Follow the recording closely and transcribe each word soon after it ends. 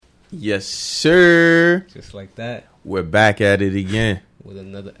Yes, sir. Just like that. We're back at it again with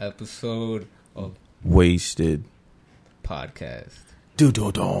another episode of Wasted Podcast.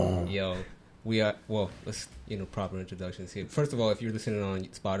 Do-do-dum. Yo, we are, let's, proper introductions here. First of all, if you're listening on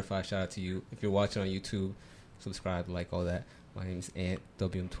Spotify, shout out to you. If you're watching on YouTube, subscribe, like, all that. My name is Ant,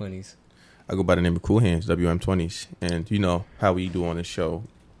 WM20s. I go by the name of Cool Hands, WM20s. And you know how we do on the show.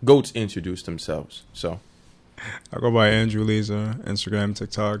 Goats introduce themselves, so. I go by Andrew Leza, Instagram,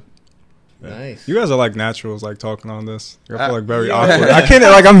 TikTok. Yeah. Nice. You guys are like naturals, like talking on this. I feel like very yeah. awkward. I can't,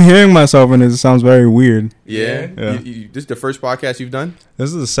 like, I'm hearing myself and it sounds very weird. Yeah. Yeah. This is the first podcast you've done? This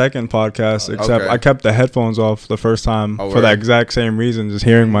is the second podcast, except okay. I kept the headphones off the first time Oh, for word. that exact same reason, just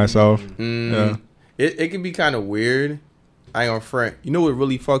hearing myself. Yeah. It can be kind of weird. I ain't gonna front. You know what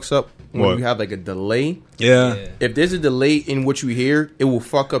really fucks up? When What? you have like a delay. Yeah. If there's a delay in what you hear, it will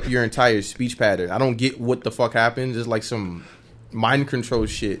fuck up your entire speech pattern. I don't get what the fuck happens. It's like some mind control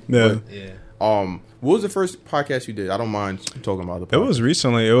shit. Yeah. But, what was the first podcast you did? I don't mind talking about the It podcast. was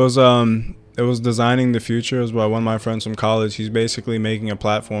recently. It was Designing the Future. It was by one of my friends from college. He's basically making a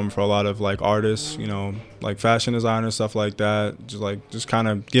platform for a lot of like artists, like fashion designers, stuff like that. Just kind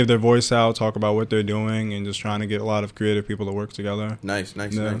of give their voice out, talk about what they're doing, and just trying to get a lot of creative people to work together. Nice.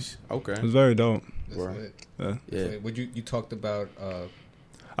 Yeah. Okay. It was very dope. That's lit. Yeah. Yeah. So, you talked about,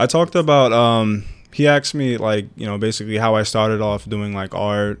 I talked about he asked me like, basically how I started off doing like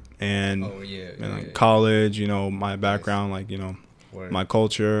art and, college, my background, like, word. my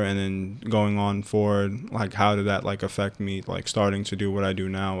culture, and then going on forward, like how did that like affect me like starting to do what I do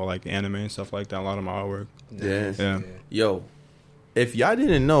now, like anime and stuff like that, a lot of my artwork. Yeah. Yeah. Yo, if y'all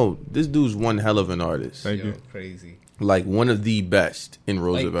didn't know, this dude's one hell of an artist. Thank you. Crazy. Like one of the best in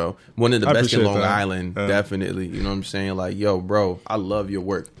Roosevelt. One of the I best in appreciate Long that. Island, definitely. You know what I'm saying? Like, yo, bro, I love your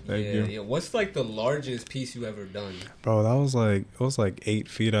work. Thank you. Yeah. What's like the largest piece you ever done? Bro, it was like 8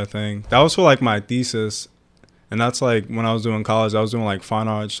 feet, I think. That was for like my thesis. And that's like when I was doing college, I was doing like fine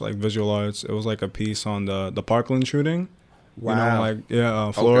arts, like visual arts. It was like a piece on the Parkland shooting. Wow.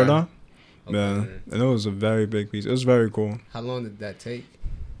 Florida. Okay. Yeah. And it was a very big piece. It was very cool. How long did that take?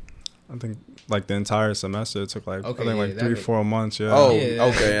 I think like the entire semester. It took like, Okay, I think like that 3-4 months. Yeah. Oh, Yeah.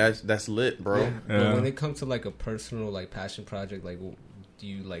 okay. That's lit, bro. Yeah. But Yeah. when it comes to like a personal like passion project, like do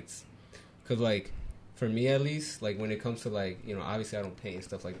you like, cause like for me at least, like when it comes to like, obviously I don't paint and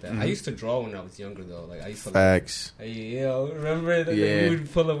stuff like that. I used to draw when I was younger though. Like I used to Facts. remember that Yeah. we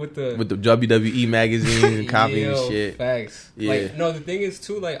would pull up with the WWE magazines and copying Yo, shit. Facts. Yeah. Like no, the thing is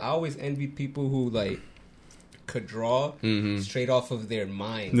too, like I always envied people who like could draw straight off of their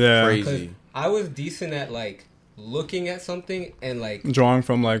mind. Yeah. Crazy. I was decent at like looking at something and like Drawing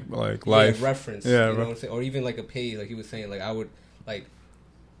from like life. reference. Yeah, You know what I'm saying? Or even like a page, like he was saying, like I would like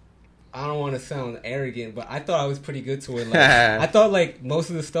I don't want to sound arrogant, but I thought I was pretty good to it. Like I thought like most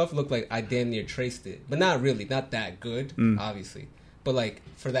of the stuff looked like I damn near traced it. But not really, not that good, obviously. But like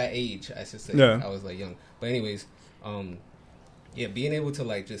for that age, I should say. Yeah. I was like young. But anyways, being able to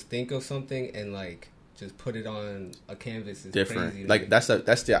like just think of something and like just put it on a canvas is Different. crazy. Like that's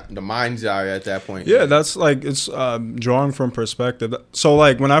the mind's eye at that point. Yeah, that's like it's drawing from perspective. So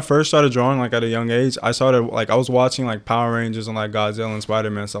like when I first started drawing, like at a young age, I started like I was watching like Power Rangers and like Godzilla and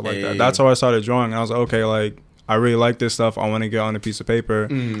Spider-Man stuff like that. That's how I started drawing, and I was like, okay, like I really like this stuff. I want to get on a piece of paper,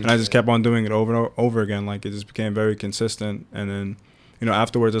 and I just kept on doing it over and over again. Like it just became very consistent, and then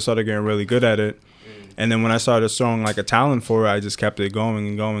afterwards I started getting really good at it. And then when I started showing like a talent for it, I just kept it going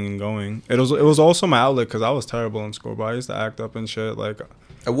and going and going. It was also my outlet because I was terrible in school, but I used to act up and shit. Like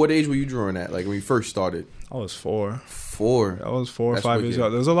At what age were you drawing at? Like when you first started? I was 4. 4. I was 4 or That's 5 years wicked.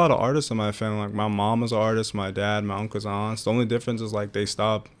 old. There's a lot of artists in my family. Like my mom was an artist, my dad, my uncles, and aunts. The only difference is like they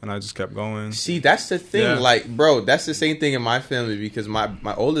stopped and I just kept going. See, that's the thing. Yeah. Like, bro, that's the same thing in my family because my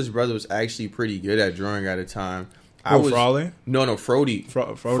oldest brother was actually pretty good at drawing at a time. Frawley? No, Frody.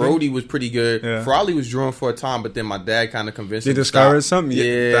 Frody? Frody was pretty good. Yeah. Frolly was drawing for a time, but then my dad kind of convinced He him to discovered stop. something?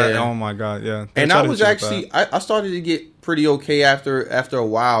 Yeah. Oh my God, yeah. And They I tried to was hit you with actually, that. I started to get pretty okay after a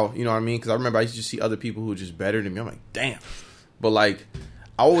while, you know what I mean? Because I remember I used to just see other people who were just better than me. I'm like, damn. But like,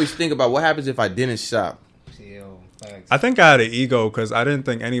 I always think about what happens if I didn't stop. Facts. I think I had an ego because I didn't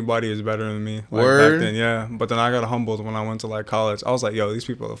think anybody is better than me. Like, Word? back then, yeah. But then I got humbled when I went to like college. I was like, yo, these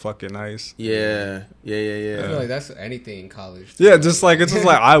people are fucking nice. Yeah. I feel like that's anything in college. Yeah, just like it's just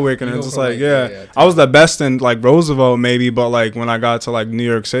like eye waking. You It's go just from, like like, yeah. yeah, I was the best in like Roosevelt maybe, but like when I got to like New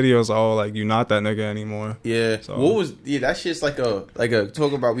York City, I was like, oh, like you not that nigga anymore. Yeah. So- What was that shit's like a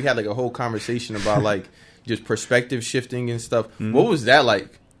talk about we had like a whole conversation about like just perspective shifting and stuff. What was that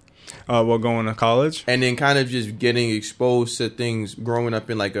like? Well, going to college, and then kind of just getting exposed to things, growing up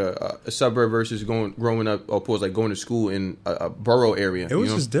in like a suburb versus growing up, opposed like going to school in a borough area. It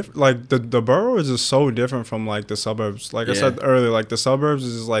was just different. Like the borough is just so different from like the suburbs. Like I said earlier, like the suburbs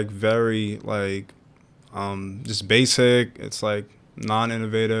is just like very like just basic. It's like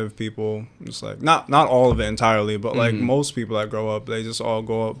non-innovative people. Just like not all of it entirely, but like most people that grow up, they just all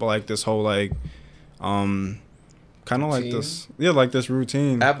go up by like this whole like kind of like this, like this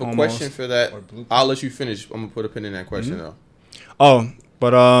routine. I have a almost. question for that. I'll let you finish. I'm gonna put a pin in that question though. Oh,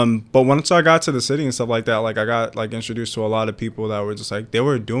 but once I got to the city and stuff like that, like I got like introduced to a lot of people that were just like they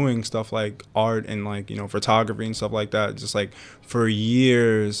were doing stuff like art and like photography and stuff like that, just like for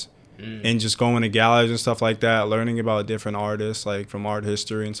years. And just going to galleries and stuff like that, learning about different artists, like from art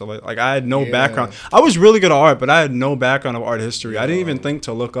history and stuff like I had no background. I was really good at art, but I had no background of art history. I didn't even think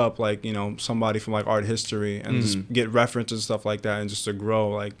to look up like, somebody from like art history and just get references and stuff like that and just to grow.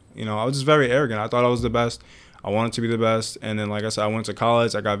 Like, I was just very arrogant. I thought I was the best. I wanted to be the best. And then, like I said, I went to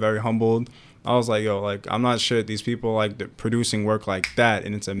college. I got very humbled. I was like, yo, like, I'm not shit. These people like they're producing work like that,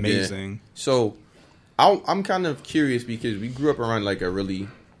 and it's amazing. Yeah. So I'm kind of curious because we grew up around like a really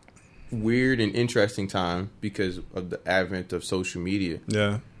weird and interesting time because of the advent of social media.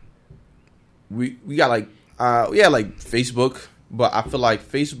 Yeah. We got like like Facebook, but I feel like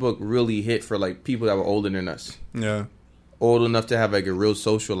Facebook really hit for like people that were older than us. Yeah. Old enough to have like a real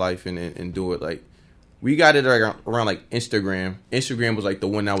social life and do it. Like we got it around like Instagram. Instagram was like the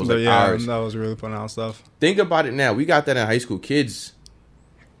one that was like ours. That was really putting out stuff. Think about it now. We got that in high school. Kids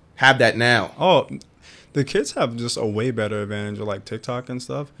have that now. Oh, the kids have just a way better advantage of like TikTok and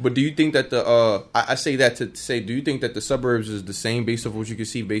stuff. But do you think that I say that to say, do you think that the suburbs is the same based off what you can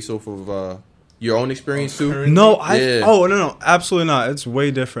see based off of your own experience too? No, no, absolutely not. It's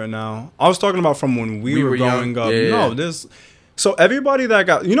way different now. I was talking about from when we were growing up. Yeah. No, so everybody that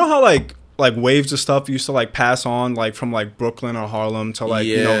got, how like waves of stuff used to like pass on like from like Brooklyn or Harlem to like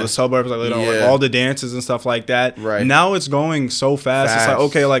the suburbs, like like all the dances and stuff like that. Right now it's going so fast. It's like,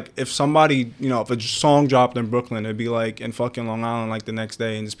 okay, like if somebody if a song dropped in Brooklyn, it'd be like in fucking Long Island like the next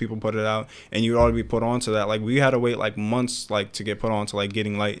day, and just people put it out, and you'd already be put onto that. Like we had to wait like months like to get put on to like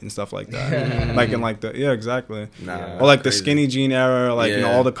Getting Light and stuff like that. Like in like the exactly. Or like the skinny jean era, like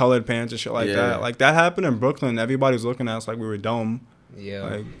all the colored pants and shit like that. Like that happened in Brooklyn. Everybody was looking at us like we were dumb. Yeah.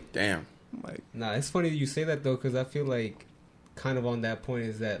 Like damn. Like, nah, it's funny you say that though, because I feel like kind of on that point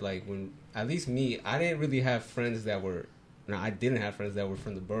is that like when at least me, I didn't really have friends that were. No, I didn't have friends that were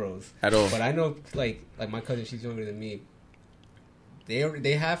from the boroughs at all. But I know like my cousin, she's younger than me.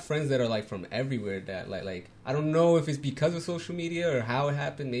 They have friends that are like from everywhere that like I don't know if it's because of social media or how it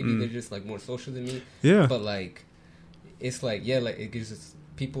happened. Maybe they're just like more social than me. Yeah. But like it's like like it gives us.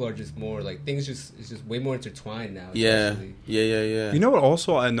 People are just more like it's just way more intertwined now. Yeah. You know what?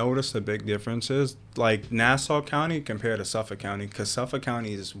 Also, I noticed a big difference is like Nassau County compared to Suffolk County, because Suffolk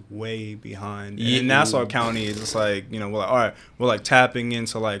County is way behind. And in Nassau County, it's just like we're like, all right, we're like tapping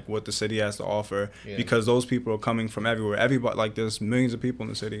into like what the city has to offer because those people are coming from everywhere. Everybody, like there's millions of people in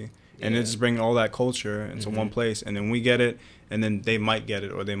the city, and it's just bringing all that culture into one place, and then we get it, and then they might get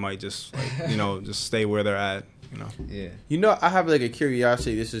it, or they might just like just stay where they're at. Yeah. I have like a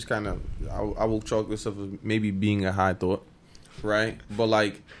curiosity. This is kind of I will chalk this up as maybe being a high thought, right? But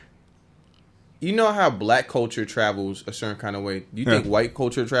like, how black culture travels a certain kind of way. Do you think white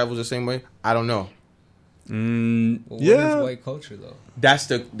culture travels the same way? I don't know. What is white culture though? That's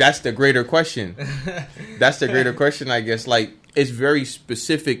the greater question. That's the greater question, I guess. Like, it's very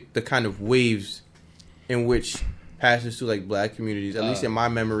specific the kind of waves in which passes to like black communities, at least in my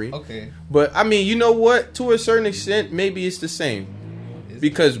memory. Okay. But I mean, you know what? To a certain extent, maybe it's the same.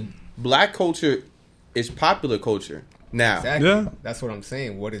 Because black culture is popular culture now. Exactly. Yeah. That's what I'm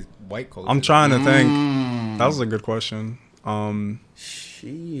saying. What is white culture? I'm trying to think. That was a good question.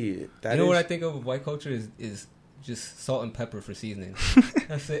 Shit. What I think of white culture is just salt and pepper for seasoning.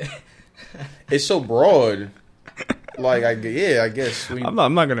 That's it. It's so broad. Like I guess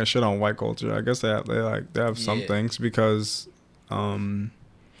I'm not gonna shit on white culture. I guess they have some things because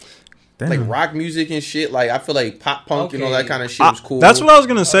like rock music and shit. Like I feel like pop punk and all that kind of shit was cool. That's what I was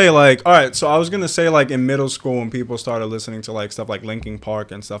gonna say. Like, all right, so I was gonna say like in middle school when people started listening to like stuff like Linkin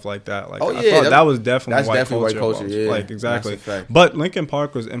Park and stuff like that. Like, I thought that was definitely white culture. Yeah, like exactly. But Linkin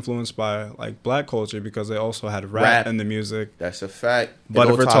Park was influenced by like black culture because they also had rap in the music. That's a fact. But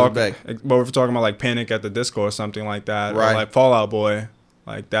if we're talking about like Panic at the Disco or something like that, or like Fall Out Boy.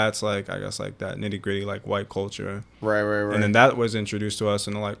 Like that's like I guess like that nitty gritty like white culture, right. And then that was introduced to us,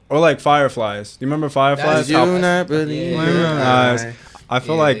 and like Fireflies. Do you remember Fireflies? Do not believe. I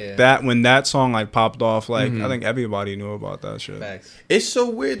feel that when that song like popped off, like I think everybody knew about that shit. Facts. It's so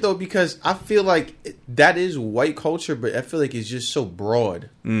weird though because I feel like that is white culture, but I feel like it's just so broad.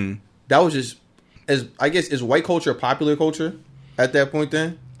 That was just I guess is white culture a popular culture at that point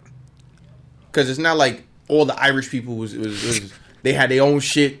then? Because it's not like all the Irish people was they had their own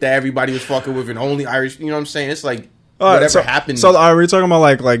shit that everybody was fucking with and only Irish. You know what I'm saying? It's like. Whatever happened. So are we talking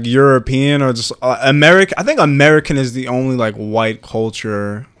about like European or just American? I think American is the only like white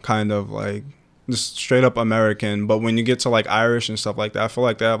culture kind of like just straight up American. But when you get to like Irish and stuff like that, I feel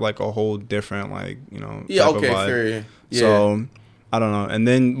like they have like a whole different like type of vibe. Fair. Yeah. So I don't know. And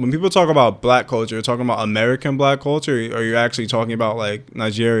then when people talk about black culture, you're talking about American black culture, or are you actually talking about like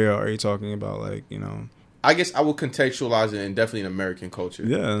Nigeria? Or are you talking about like I guess I would contextualize it in definitely an American culture.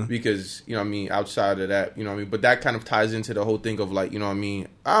 Yeah. Because, you know what I mean, outside of that, you know what I mean? But that kind of ties into the whole thing of like, you know what I mean?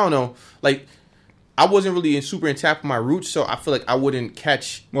 I don't know. Like, I wasn't really super in tap with my roots, so I feel like I wouldn't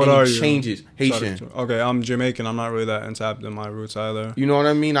catch any changes. Haitian. Okay, I'm Jamaican. I'm not really that in tap in my roots either. You know what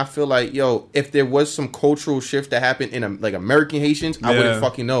I mean? I feel like, yo, if there was some cultural shift that happened in like American Haitians, I wouldn't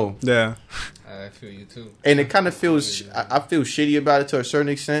fucking know. Yeah. I feel you too. And it kind of feels, I feel shitty about it to a certain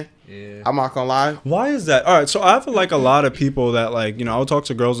extent. Yeah. I'm not gonna lie. Why is that? All right, so I have like a lot of people that like, I'll talk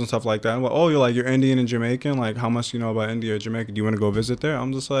to girls and stuff like that. I'm like, oh, you're Indian and Jamaican? Like, how much do you know about India or Jamaica? Do you want to go visit there?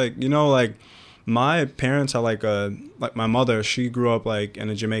 I'm just like, like my parents are like my mother, she grew up like in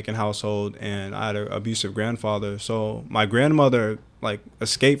a Jamaican household and I had an abusive grandfather. So my grandmother like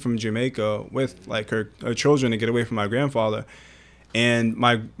escaped from Jamaica with like her children to get away from my grandfather. And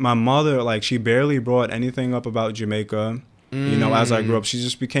my mother, like, she barely brought anything up about Jamaica. As I grew up, she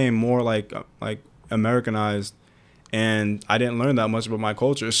just became more like Americanized, and I didn't learn that much about my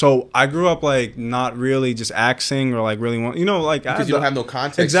culture. So I grew up like not really just accing or like really because you don't have no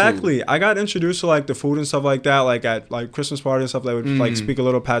context. Exactly. I got introduced to like the food and stuff like that. Like at like Christmas party and stuff, they would like speak a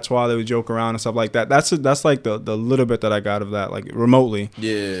little patois. They would joke around and stuff like that. That's like the little bit that I got of that, like remotely.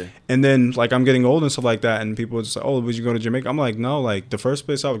 Yeah. And then like I'm getting old and stuff like that, and people would just say, "Oh, would you go to Jamaica?" I'm like, no. Like the first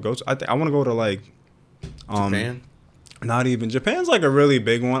place I would go to, I want to go to like Japan. Not even Japan's like a really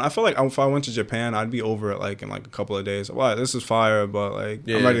big one. I feel like if I went to Japan, I'd be over it like in like a couple of days. Wow, this is fire, but like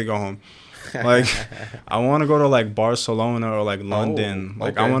I'm ready to go home. Like I want to go to like Barcelona or like London.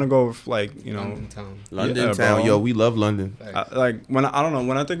 Like I want to go like London town. Yo, we love London. When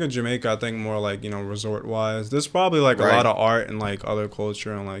I think of Jamaica, I think more like resort wise. There's probably like a lot of art and like other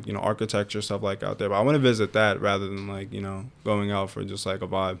culture and like architecture stuff like out there. But I want to visit that rather than like going out for just like a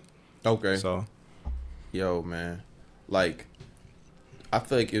vibe. Okay. So, yo, man. Like, I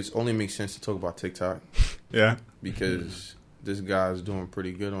feel like it only makes sense to talk about TikTok. Yeah. Because this guy's doing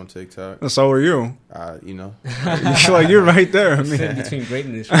pretty good on TikTok. So are you. You're right there. I mean, between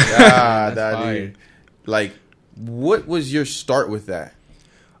greatness. Like, what was your start with that?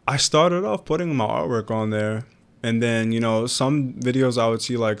 I started off putting my artwork on there. And then, some videos I would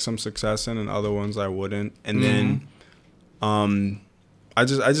see like some success in and other ones I wouldn't. And then, I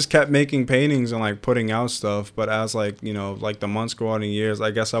just kept making paintings and like putting out stuff, but as like like the months go on in years,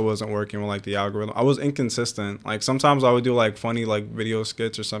 I guess I wasn't working with like the algorithm. I was inconsistent. Like sometimes I would do like funny like video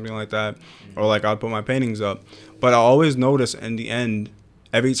skits or something like that, or like I'd put my paintings up. But I always noticed in the end,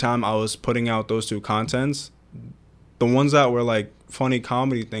 every time I was putting out those two contents, the ones that were like funny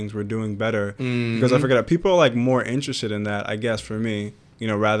comedy things were doing better because I figured out people are like more interested in that, I guess, for me,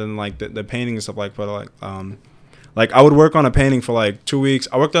 rather than like the painting and stuff like. But like I would work on a painting for like 2 weeks.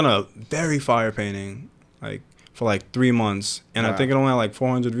 I worked on a very fire painting like for like 3 months, and I think it only had like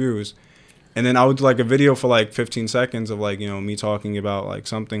 400 views. And then I would do like a video for like 15 seconds of like me talking about like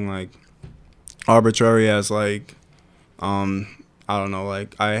something like arbitrary as like I don't know,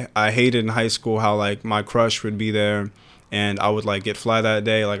 like I hated in high school how like my crush would be there and I would like get fly that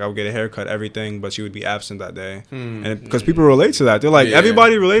day, like I would get a haircut, everything, but she would be absent that day. And because people relate to that, they're like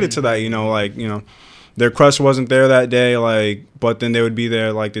everybody related to that, their crush wasn't there that day, like, but then they would be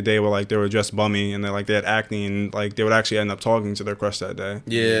there like the day where like they were just bummy and they had acne and like they would actually end up talking to their crush that day.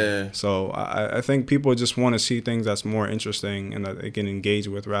 Yeah. So I think people just want to see things that's more interesting and that they can engage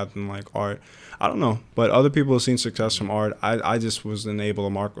with rather than like art. I don't know, but other people have seen success from art. I just wasn't able to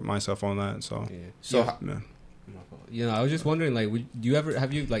market myself on that. So I was just wondering, like,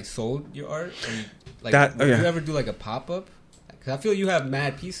 have you like sold your art? Would you ever do like a pop up? Cause I feel you have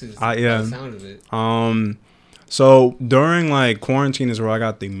mad pieces. By the sound of it. So during like quarantine is where I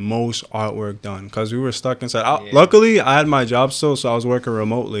got the most artwork done because we were stuck inside. Luckily, I had my job still, so I was working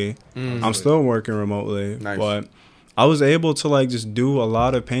remotely. I'm still working remotely, but I was able to like just do a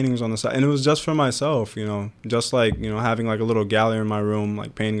lot of paintings on the side, and it was just for myself, just like having like a little gallery in my room,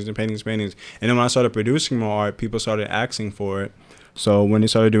 like paintings. And then when I started producing more art, people started asking for it. So when they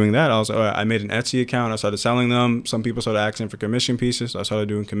started doing that, I was like, all right, I made an Etsy account. I started selling them. Some people started asking for commission pieces. So I started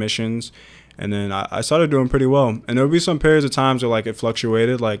doing commissions. And then I started doing pretty well. And there would be some periods of times where, like, it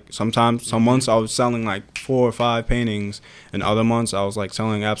fluctuated. Like, sometimes, some months I was selling, like, 4 or 5 paintings. And other months I was, like,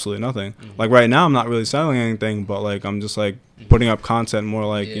 selling absolutely nothing. Like, right now I'm not really selling anything. But, like, I'm just, like, putting up content more,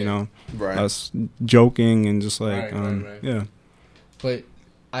 like, you know, us joking and just, like, yeah. But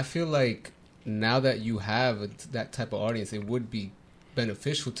I feel like now that you have that type of audience, it would be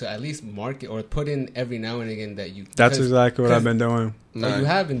beneficial to at least market or put in every now and again that you. That's exactly what I've been doing. Like you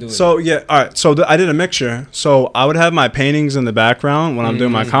have been doing. So yeah, all right. So I did a mixture. So I would have my paintings in the background when I'm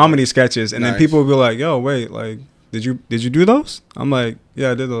doing my comedy sketches, and then people would be like, "Yo, wait, like, did you do those?" I'm like,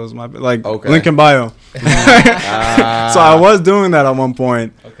 "Yeah, I did those." My link in bio. So I was doing that at one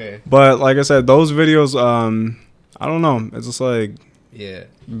point. Okay. But like I said, those videos, I don't know. It's just like I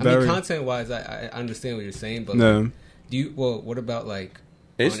mean, content wise, I understand what you're saying, but like, what about like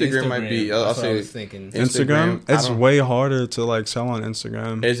Instagram might be. I'll say. I was thinking. Instagram. It's way harder to like sell on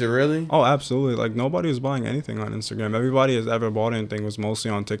Instagram. Is it really? Oh, absolutely. Like nobody was buying anything on Instagram. Everybody has ever bought anything was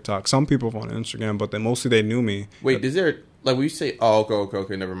mostly on TikTok. Some people on Instagram, but mostly they knew me. Wait, is there like we say? Oh,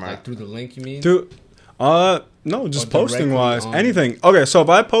 okay, never mind. Like through the link, you mean? No, just posting wise, anything. Okay, so if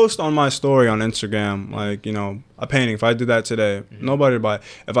I post on my story on Instagram, like, you know, a painting, if I did that today, nobody would buy it.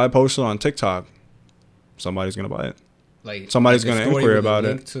 If I post it on TikTok, somebody's gonna buy it. Like somebody's gonna inquire about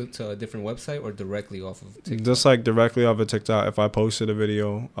it. To a different website or directly off of TikTok? Just like directly off of TikTok. If I posted a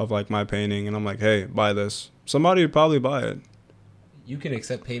video of like my painting and I'm like, hey, buy this, somebody would probably buy it. You can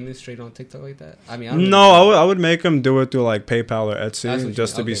accept payments straight on TikTok like that? I mean, I would make them do it through like PayPal or Etsy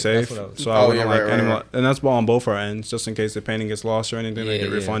just to be safe. So I wouldn't anyone, and that's on both our ends, just in case the painting gets lost or anything, they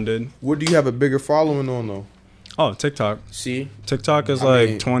get refunded. What do you have a bigger following on though? Oh, TikTok. See, TikTok is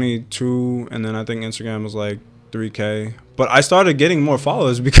 22, and then I think Instagram is like 3K. But I started getting more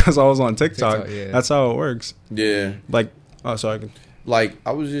followers because I was on TikTok. That's how it works. Yeah. Like, oh, sorry. Like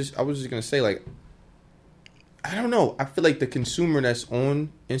I was just gonna say, like, I don't know. I feel like the consumer that's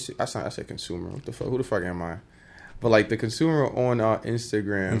on Instagram. I said consumer. What the fuck? Who the fuck am I? But like the consumer on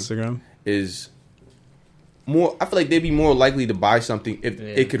Instagram is more. I feel like they'd be more likely to buy something if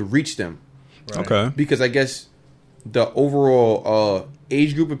it could reach them. Right. Okay. Because I guess the overall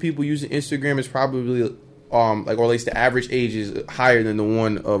age group of people using Instagram is probably like, or at least the average age is higher than the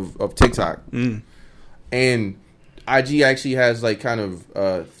one of TikTok. And IG actually has like kind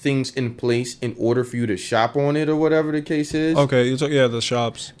of things in place in order for you to shop on it or whatever the case is. Okay, the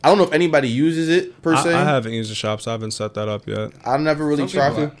shops. I don't know if anybody uses it per se. I haven't used the shops. I haven't set that up yet. I've never really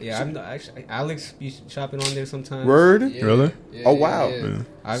tried it. I'm not, actually, Alex be shopping on there sometimes. Word? Yeah, really? Yeah, oh wow. Yeah.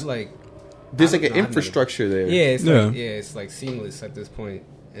 I've like. There's like an infrastructure there. Yeah, it's like seamless at this point,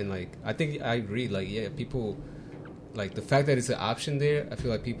 and like I think I agree. Like people, like the fact that it's an option there. I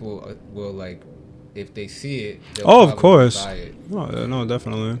feel like people will like. If they see it, of course. Buy it. No,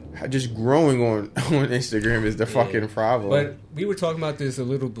 definitely. Just growing on Instagram is the fucking problem. But we were talking about this a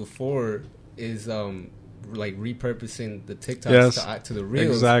little before. Is like repurposing the TikToks to the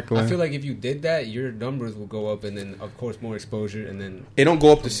Reels. Exactly. I feel like if you did that, your numbers will go up, and then of course more exposure, and then it don't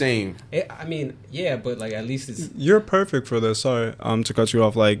go up the same. I mean, yeah, but like at least it's. You're perfect for this. Sorry, to cut you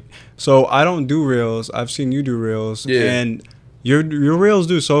off. Like, so I don't do Reels. I've seen you do Reels, and. Your Reels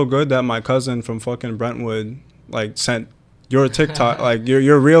do so good that my cousin from fucking Brentwood like sent your TikTok like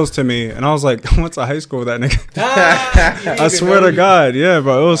your Reels to me, and I was like, I went to high school with that nigga. I swear to God, yeah,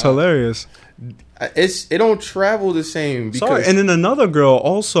 bro, it was hilarious. It don't travel the same. Because sorry, and then another girl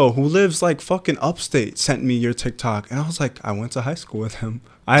also who lives like fucking upstate sent me your TikTok, and I was like, I went to high school with him.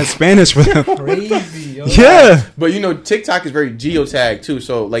 I had Spanish with him. Crazy, yo. Yeah. But you know, TikTok is very geotagged too,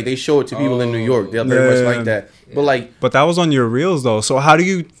 so like they show it to people in New York. They're very much like that. Yeah. But that was on your Reels though. So how do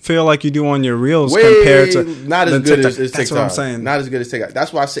you feel like you do on your Reels compared to not as good as TikTok? That's what I'm saying. Not as good as TikTok.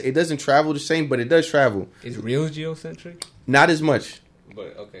 That's why I say it doesn't travel the same, but it does travel. Is Reels geocentric? Not as much.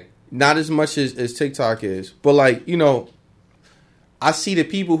 But okay. Not as much as TikTok is. But like, you know, I see the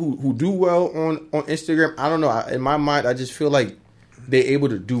people who do well on Instagram. I don't know. In my mind, I just feel like they're able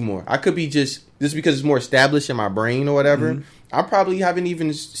to do more. I could be just because it's more established in my brain or whatever. Mm-hmm. I probably haven't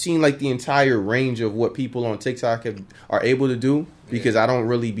even seen like the entire range of what people on TikTok are able to do because I don't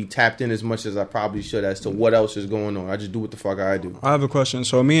really be tapped in as much as I probably should as to what else is going on. I just do what the fuck I do. I have a question.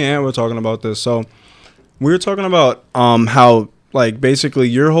 So me and Ant were talking about this. So we were talking about how like basically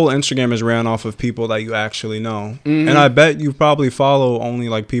your whole Instagram is ran off of people that you actually know. Mm-hmm. And I bet you probably follow only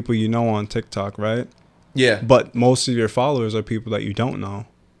like people you know on TikTok, right? Yeah. But most of your followers are people that you don't know.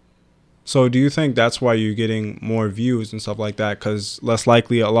 So do you think that's why you're getting more views and stuff like that? Because less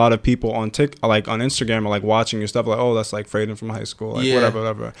likely a lot of people on like on Instagram are like watching your stuff like, oh, that's like Fraden from high school, like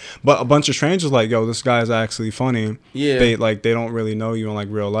whatever. But a bunch of strangers like, yo, this guy's actually funny. Yeah. They don't really know you in like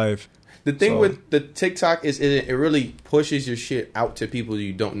real life. The thing with the TikTok is it really pushes your shit out to people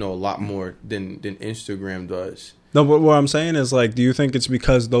you don't know a lot more than Instagram does. No, but what I'm saying is, like, do you think it's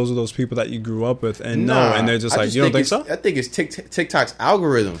because those are those people that you grew up with and know, and they're just like, you don't think so? I think it's TikTok's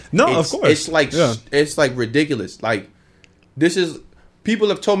algorithm. No, of course. It's like ridiculous. Like, this is, people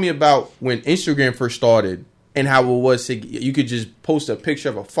have told me about when Instagram first started and how it was, you could just post a picture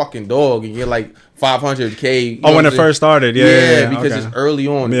of a fucking dog and you're like 500K. Oh, when it first started, yeah, because it's early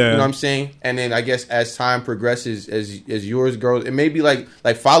on. You know what I'm saying? And then I guess as time progresses, as yours grows, it may be like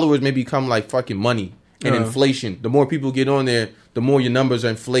followers may become like fucking money. And inflation. The more people get on there, the more your numbers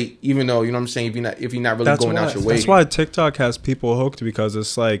inflate. Even though, you know what I'm saying, if you're not really going out your way. That's why TikTok has people hooked, because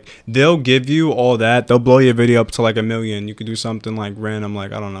it's like they'll give you all that. They'll blow your video up to like 1 million. You could do something like random,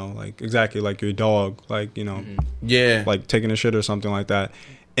 like I don't know, like exactly like your dog, like like taking a shit or something like that.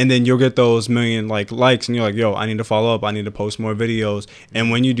 And then you'll get those 1 million like likes, and you're like, yo, I need to follow up. I need to post more videos.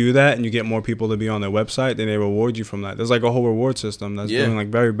 And when you do that and you get more people to be on their website, then they reward you from that. There's like a whole reward system that's doing like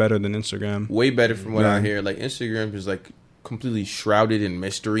very better than Instagram. Way better from what I hear. Like Instagram is like completely shrouded in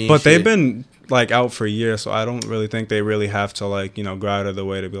mystery. But they've been like out for years, so I don't really think they really have to like, go out of the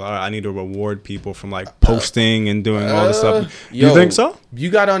way to be like, all right, I need to reward people from like posting and doing all this stuff. You think so? You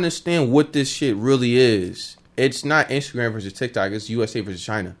got to understand what this shit really is. It's not Instagram versus TikTok. It's USA versus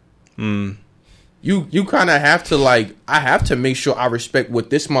China. You kind of have to like. I have to make sure I respect what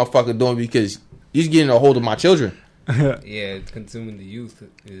this motherfucker doing because he's getting a hold of my children. Yeah, consuming the youth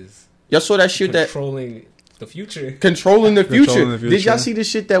is. Y'all saw that shit controlling the future. Controlling the future. Did y'all see the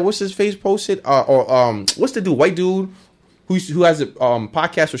shit that what's his face posted? What's the dude? White dude who has a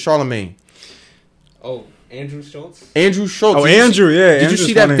podcast with Charlamagne. Oh. Andrew Schultz. Oh, Andrew, yeah. Did you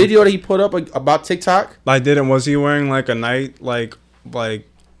see that video that he put up about TikTok? I didn't. Was he wearing like a knight like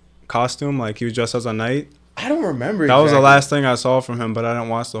costume? Like he was dressed as a knight? I don't remember. That was the last thing I saw from him, but I didn't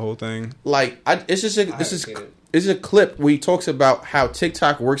watch the whole thing. Like, this is a clip where he talks about how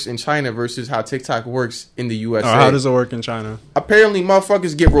TikTok works in China versus how TikTok works in the USA. Or how does it work in China? Apparently,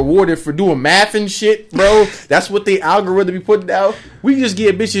 motherfuckers get rewarded for doing math and shit, bro. That's what the algorithm be putting out. We just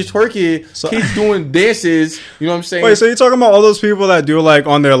get bitches twerking, kids doing dances. You know what I'm saying? Wait, so you're talking about all those people that do like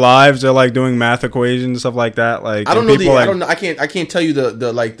on their lives, they're like doing math equations and stuff like that? Like I don't know. I don't know. I can't tell you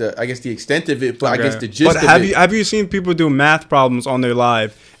the I guess the extent of it, but I guess the gist. But have you seen people do math problems on their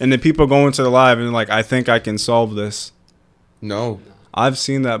live, and then people go into the live and like, I think I can solve this? No. I've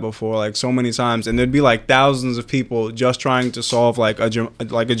seen that before, like so many times, and there'd be like thousands of people just trying to solve like a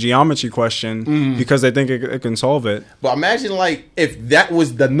geometry question because they think it can solve it. But imagine like if that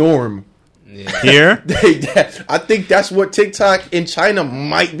was the norm here. I think that's what TikTok in China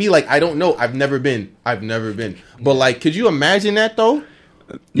might be like. I don't know. I've never been. But like, could you imagine that though?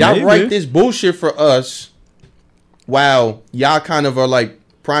 Y'all write this bullshit for us. Wow, y'all kind of are like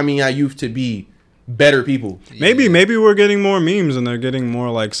priming our youth to be better people. Maybe we're getting more memes and they're getting more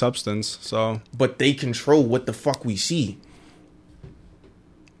like substance. So, but they control what the fuck we see.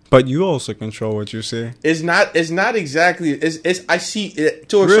 But you also control what you see. It's not exactly. It's I see it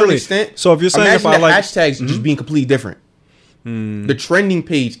to a certain extent. So if you're saying if I like hashtags just being completely different, the trending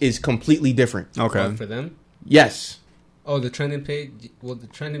page is completely different. Okay, for them. Yes. Oh, the trending page. Well, the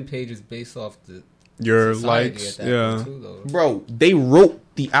trending page is based off your likes. Yeah, too, bro. They wrote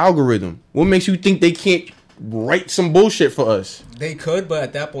the algorithm. What makes you think they can't write some bullshit for us? They could, but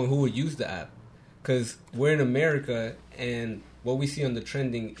at that point, who would use the app? Because we're in America, and what we see on the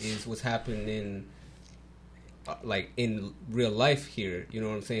trending is what's happening like in real life here. You know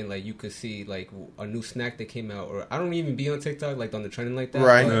what I'm saying? Like you could see like a new snack that came out, or I don't even be on TikTok like on the trending like that.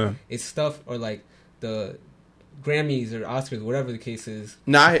 Right. But it's stuff or like the Grammys or Oscars, whatever the case is.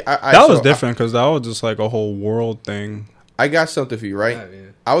 Nah, that was different because that was just like a whole world thing. I got something for you, right?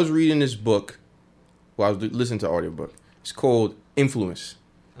 I was reading this book. Well, I was listening to an audiobook. It's called Influence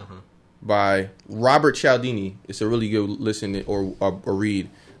by Robert Cialdini. It's a really good listen or read.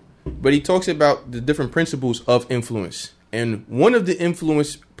 But he talks about the different principles of influence. And one of the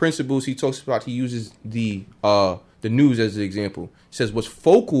influence principles he talks about, he uses the news as an example. He says what's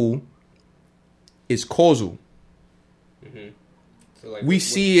focal is causal. So like we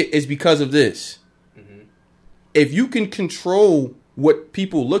see it is because of this. If you can control what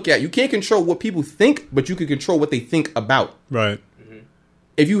people look at, you can't control what people think, but you can control what they think about. Right.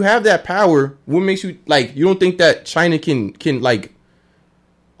 If you have that power, what makes you like? You don't think that China can like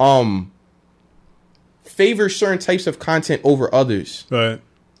favor certain types of content over others? Right.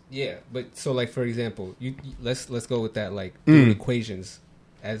 Yeah, but so like for example, let's go with that like doing equations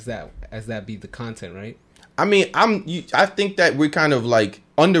as that be the content, right? I mean, I think that we're kind of like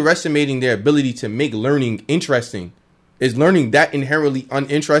underestimating their ability to make learning interesting. Is learning that inherently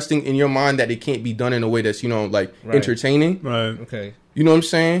uninteresting in your mind that it can't be done in a way that's, like entertaining? Right. Okay. You know what I'm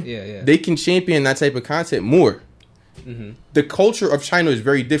saying? Yeah. They can champion that type of content more. Mm-hmm. The culture of China is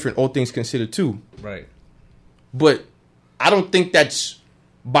very different, all things considered, too. Right. But I don't think that's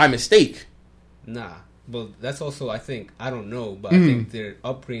by mistake. Nah. But that's also, I think, I don't know, but I think their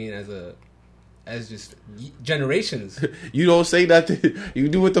upbringing as just generations. You don't say nothing. You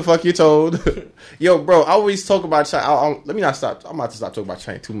do what the fuck you're told. Yo, bro, I always talk about China. Let me not stop. I'm about to stop talking about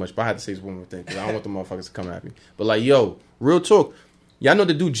China too much, but I had to say this one more thing because I don't want the motherfuckers to come at me. But like, yo, real talk. Y'all know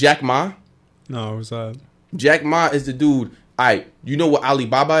the dude Jack Ma? No, what's that? Jack Ma is the dude. You know what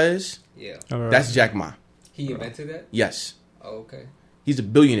Alibaba is? Yeah. Right. That's Jack Ma. He invented that? Yes. Oh, okay. He's a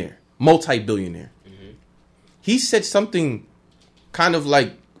billionaire, multi-billionaire. Mm-hmm. He said something kind of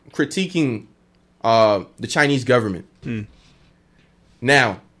like critiquing the Chinese government.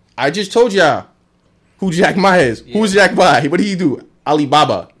 Now, I just told y'all who Jack Ma is. Yeah. Who's Jack Ma? What do you do?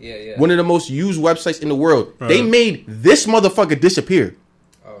 Alibaba. Yeah. One of the most used websites in the world. Right. They made this motherfucker disappear.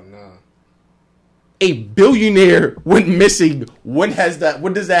 Oh, no. A billionaire went missing. When does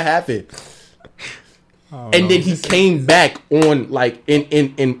that happen? And then he came back on like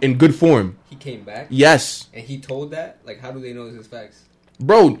in good form. He came back? Yes. And he told that? Like, how do they know his facts?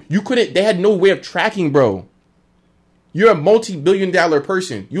 Bro, they had no way of tracking, bro. You're a multi-billion-dollar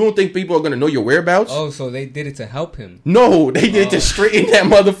person. You don't think people are going to know your whereabouts? Oh, so they did it to help him. No, they did it to straighten that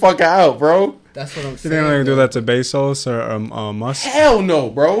motherfucker out, bro. That's what I'm Did saying. they do that to Bezos or Musk? Hell no,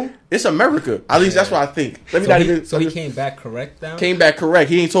 bro. It's America. At least that's what I think. He came back correct now? Came back correct.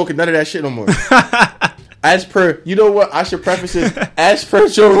 He ain't talking none of that shit no more. As per, you know what? I should preface it. As per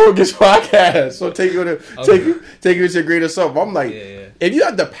Joe Rogan's podcast, so take it with a grain of salt. I'm like, if you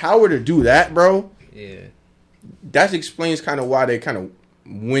have the power to do that, bro, that explains kind of why they're kind of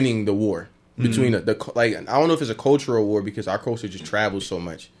winning the war between the like. I don't know if it's a cultural war because our culture just travels so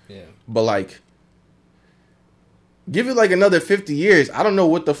much. Yeah, but like, give it like another 50 years. I don't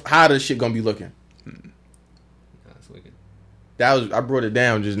know how this shit gonna be looking. That's wicked. I brought it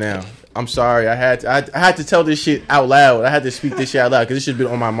down just now. I'm sorry. I had to tell this shit out loud. I had to speak this shit out loud because this shit been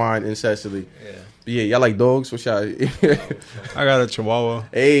on my mind incessantly. Yeah. But yeah, y'all like dogs? What y'all? I got a Chihuahua.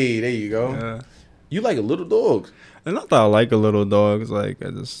 Hey, there you go. Yeah. You like a little dog? And not that I like a little dog. It's like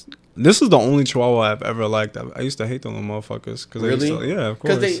this is the only Chihuahua I've ever liked. I used to hate them little motherfuckers. Really? Yeah, of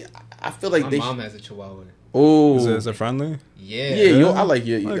course. Because I feel like my mom has a Chihuahua. Oh, is it friendly? Yeah. Yo, I like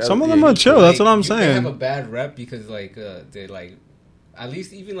it. Like, some of them are chill. That's what I'm saying. They have a bad rep because like they're like, at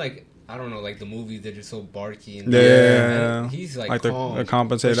least even like, I don't know, like the movies, they're just so barky. And yeah. And he's like calm. They're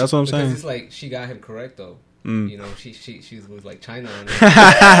compensated. That's what I'm saying. It's like she got him correct though. You know, she was like China on it.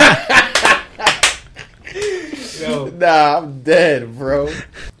 Yo. Nah, I'm dead, bro.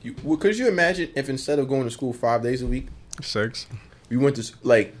 Could you imagine if instead of going to school 5 days a week, 6, we went to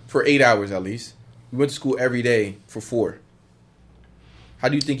like for 8 hours at least, we went to school every day for 4? How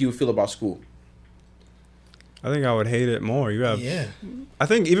do you think you would feel about school? I think I would hate it more. I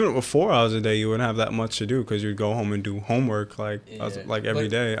think even with 4 hours a day, you wouldn't have that much to do because you'd go home and do homework like every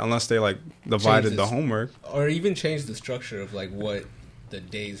day, unless they like divided the homework or even change the structure of like what the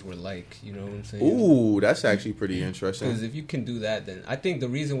days were like. You know what I'm saying? Ooh, that's actually pretty interesting. Because if you can do that, then I think the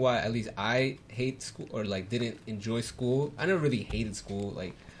reason why at least I hate school or like didn't enjoy school, I never really hated school.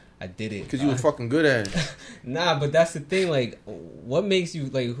 Like I did it because you were fucking good at it. Nah, but that's the thing. Like, what makes you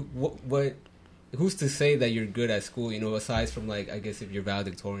like what? Who's to say that you're good at school? You know, aside from like, I guess if you're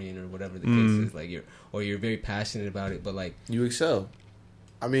valedictorian or whatever the case is, like you're very passionate about it, but like you excel.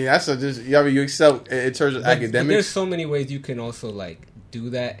 I mean, you excel in terms of academics. But there's so many ways you can also like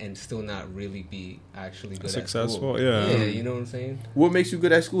do that and still not really be actually good successful. At school. Yeah, you know what I'm saying. What makes you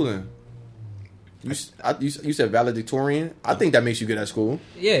good at school then? You said valedictorian. I think that makes you good at school.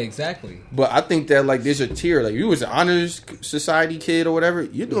 Yeah, exactly. But I think that like there's a tier. Like you was an honors society kid or whatever.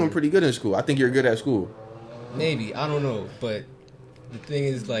 You're doing pretty good in school. I think you're good at school. Maybe, I don't know. But the thing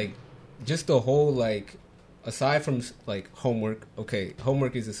is like just the whole like aside from like homework. Okay,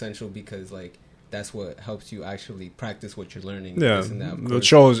 homework is essential because like that's what helps you actually practice what you're learning. Yeah, it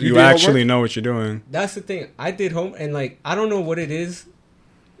shows you actually know what you're doing. That's the thing. I did and like I don't know what it is.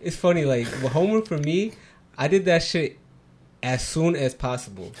 It's funny, like, with homework for me, I did that shit as soon as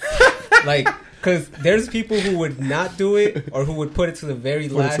possible. Like, because there's people who would not do it or who would put it to the very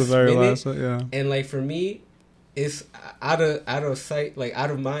last minute. Yeah. And, like, for me, it's out of sight, like,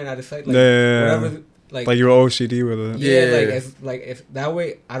 out of mind, out of sight. Like, yeah. whatever Like you're OCD with it. Yeah, like if that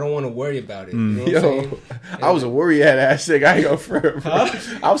way, I don't want to worry about it. You know what I'm saying? I was a worried ass nigga. I ain't go for it, bro.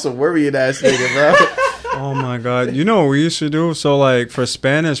 I was a worried ass nigga, bro. Oh my god! You know what we used to do? So like for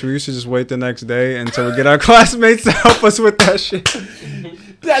Spanish, we used to just wait the next day until we get our classmates to help us with that shit.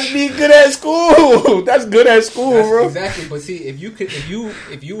 That's being good at school. That's good at school, bro. Exactly. But see, if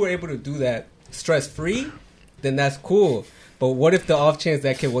you were able to do that stress free, then that's cool. But what if the off chance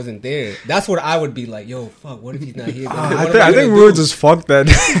that kid wasn't there? That's what I would be like. Yo, fuck. What if he's not here? I think we would just fuck that.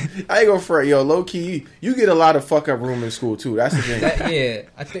 I ain't gonna front. Yo, low key, you get a lot of fuck up room in school too. That's the thing. Yeah,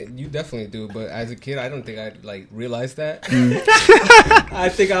 I think you definitely do. But as a kid, I don't think I'd like realize that. I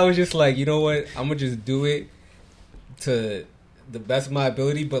think I was just like, you know what? I'm gonna just do it to the best of my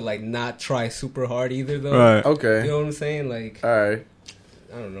ability, but like not try super hard either, though. Right. Okay. You know what I'm saying? Like, all right.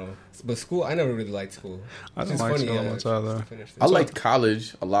 I don't know. But school, I never really liked school. I don't like school much either. I liked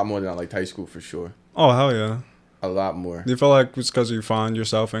college a lot more than I liked high school for sure. Oh hell yeah, a lot more. Do you feel like it's because you find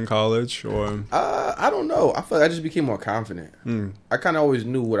yourself in college, or? I don't know. I feel like I just became more confident. I kind of always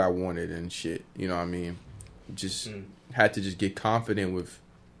knew what I wanted and shit. You know what I mean? Just had to just get confident with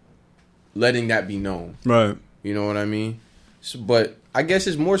letting that be known. Right. You know what I mean? So, but I guess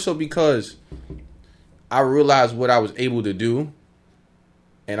it's more so because I realized what I was able to do.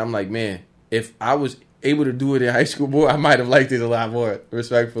 And I'm like, man, if I was able to do it in high school, boy, I might have liked it a lot more,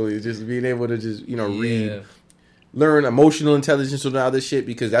 respectfully. Just being able to just, read, learn emotional intelligence and all this shit,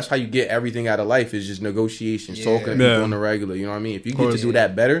 because that's how you get everything out of life is just negotiation, talking to people on the regular. You know what I mean? If you get to do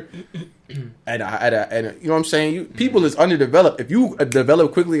that better, and you know what I'm saying? People is underdeveloped. If you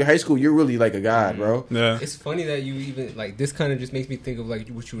develop quickly in high school, you're really like a god, bro. Yeah. It's funny that you even, like, this kind of just makes me think of, like,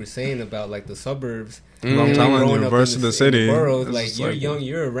 what you were saying about, like, the suburbs. I'm telling you, versus the city. Boroughs, like, you're young,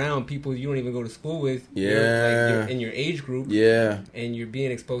 you're around people you don't even go to school with. You're in your age group. Yeah. And you're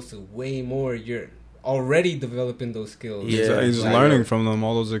being exposed to way more. You're already developing those skills. Yeah. He's just learning from them,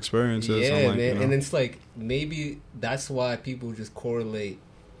 all those experiences. Yeah, like, man. And it's like, maybe that's why people just correlate.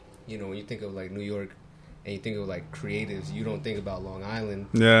 You know, when you think of like New York and you think of like creatives, you don't think about Long Island.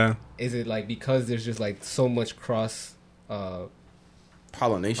 Yeah. Is it like because there's just like so much cross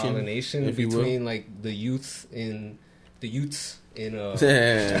pollination between like the youths in the youth in like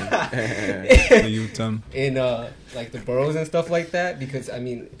the boroughs and stuff like that? Because I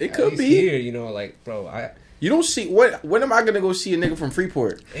mean, it could be here, you know, like, bro, you don't see when am I gonna go see a nigga from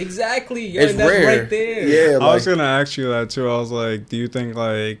Freeport? Exactly, it's rare. Right there. Yeah, I was gonna ask you that too. I was like, do you think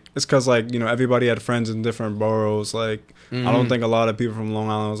like it's because like, you know, everybody had friends in different boroughs? Like, I don't think a lot of people from Long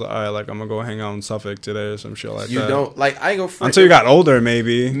Island was like, all right, like I'm gonna go hang out in Suffolk today or some shit like that. You don't like I ain't go until you got older,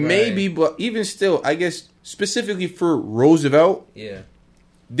 maybe. But even still, I guess specifically for Roosevelt,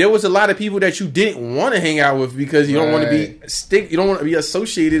 there was a lot of people that you didn't want to hang out with because you don't want to be you don't want to be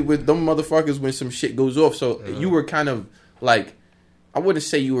associated with them motherfuckers when some shit goes off. So you were kind of like, I wouldn't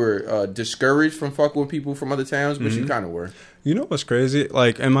say you were discouraged from fucking with people from other towns, but you kind of were. You know what's crazy?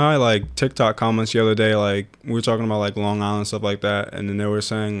 Like in my like TikTok comments the other day, like we were talking about like Long Island stuff like that, and then they were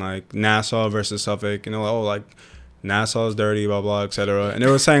saying like Nassau versus Suffolk, you know, like, oh, like Nassau's dirty, blah blah, etc. And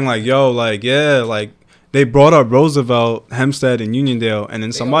they were saying like, yo, like yeah, like. They brought up Roosevelt, Hempstead, and Uniondale, and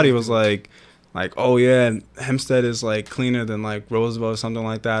then somebody was like, oh yeah, Hempstead is like cleaner than like Roosevelt or something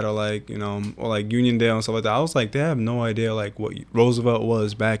like that, or like, you know, or like Uniondale and stuff like that. I was like, they have no idea like what Roosevelt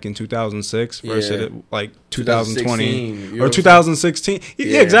was back in 2006 versus like 2020 or 2016.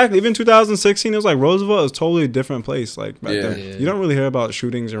 Yeah, exactly. Even 2016, it was like Roosevelt is totally a different place. Like back then, you don't really hear about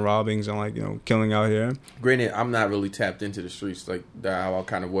shootings and robbings and like, you know, killing out here. Granted, I'm not really tapped into the streets like that. How I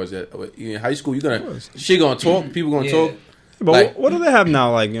kind of was in high school. You're gonna shit gonna talk. People gonna talk. But like, what do they have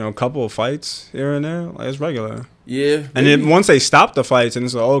now? Like, you know, a couple of fights here and there. Like, it's regular. Yeah. And then once they stop the fights, and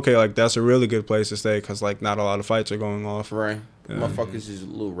it's like, okay, like that's a really good place to stay because like not a lot of fights are going off. Right. Yeah. Motherfuckers is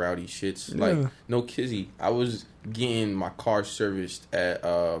little rowdy shits. Like no kizzy. I was getting my car serviced at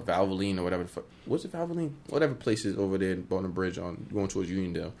Valvoline or whatever. What's it, Valvoline? Whatever place is over there on the bridge on going towards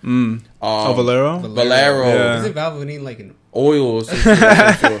Uniondale. Valero. Yeah. Is it Valvoline like an oil?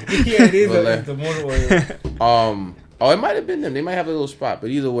 Yeah, it is. It's the motor oil. Oh, it might have been them. They might have a little spot, but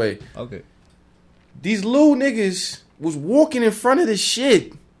either way. Okay. These little niggas was walking in front of this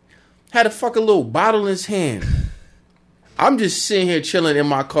shit. Had a fucking little bottle in his hand. I'm just sitting here chilling in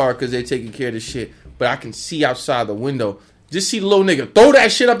my car because they taking care of this shit. But I can see outside the window. Just see the little nigga throw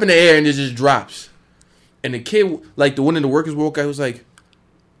that shit up in the air and it just drops. And the kid, like the one of the workers woke up, was like,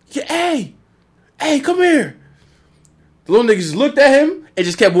 yeah, hey, come here. The little niggas just looked at him and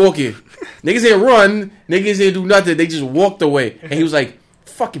just kept walking. Niggas didn't run. Niggas didn't do nothing. They just walked away. And he was like,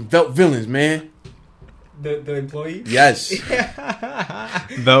 fucking villains, man. The employee? Yes.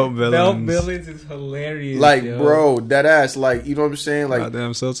 Belt Villains. Belt Villains is hilarious. Like, yo. bro, that ass, like, you know what I'm saying? Like,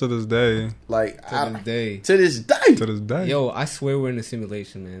 Goddamn, still to this day. like, To this day. to this day. To this day. Yo, I swear we're in a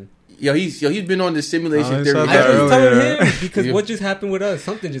simulation, man. He's been on the simulation Oh, he theory. said I that was telling earlier. him because Yeah. what just happened with us?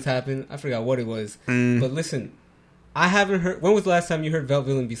 Something just happened. I forgot what it was. Mm. But listen, I haven't heard. When was the last time you heard Belt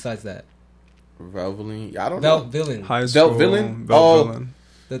Villain besides that? Valvoline, I don't Belt know. Villain. High school. Belt Villain? Belt Oh. Villain.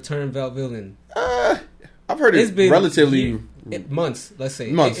 The term Belt Villain. I've heard It's it been relatively months, let's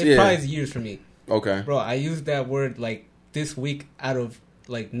say. Months, It yeah. probably is years for me. okay. Bro, I used that word like this week out of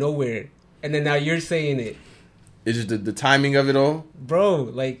like nowhere. And then now you're saying it. It's just the timing of it all. Bro,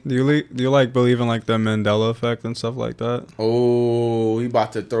 like Do you like believe in like the Mandela effect and stuff like that? Oh, he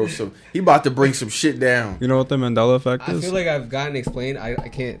about to throw some. He about to bring some shit down. You know what the Mandela effect I is? feel like I've gotten explained. I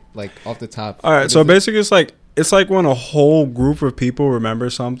can't like off the top. All right, What so is it? basically it's like when a whole group of people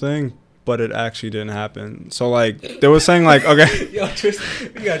remember something, but it actually didn't happen. So like they were saying like okay. Yo,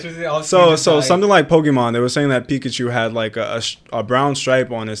 Tristan, you got Tristan all So serious, something like Pokemon, they were saying that Pikachu had like a brown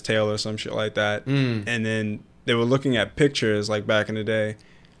stripe on his tail or some shit like that, and then they were looking at pictures like back in the day,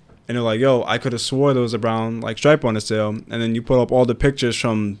 and they're like, "Yo, I could have swore there was a brown like stripe on his tail," and then you put up all the pictures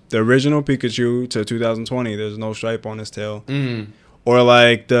from the original Pikachu to 2020. There's no stripe on his tail. Or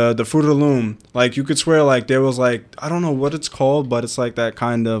like the Fruit of the Loom, like you could swear like there was like I don't know what it's called, but it's like that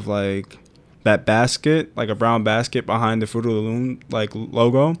kind of like that basket, like a brown basket behind the Fruit of the Loom like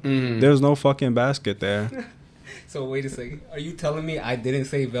logo. There's no fucking basket there. So wait a second. Are you telling me I didn't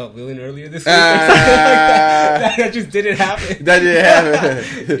say Belt Villain earlier this week? Or something like that? That just didn't happen. That didn't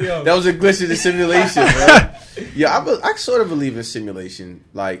happen. Yo. That was a glitch in the simulation, bro. Yeah, I sort of believe in simulation,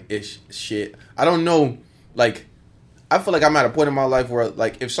 like ish shit. I don't know, like I feel like I'm at a point in my life where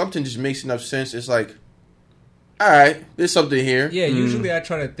like if something just makes enough sense, it's like, all right, there's something here. Yeah, usually I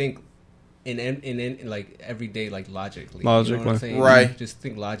try to think in like everyday like logically. You know Logically. what I'm saying? Right. Just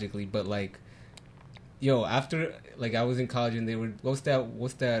think logically, but like, yo, after like I was in college and they were what's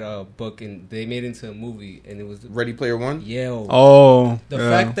that book and they made it into a movie and it was Ready Player One. Yo. Oh, The yeah.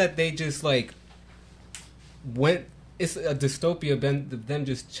 fact that they just like went, it's a dystopia. Them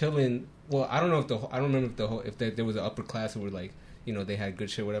just chilling. Well, I don't know if I don't remember if there was an upper class who were like, you know, they had good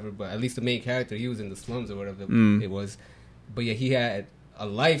shit, or whatever. But at least the main character, he was in the slums or whatever it was. But yeah, he had a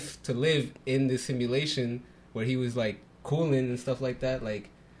life to live in this simulation where he was like cooling and stuff like that. Like,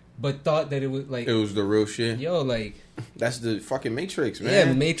 but thought that it was like, It was the real shit. yo, like, That's the fucking Matrix, yeah,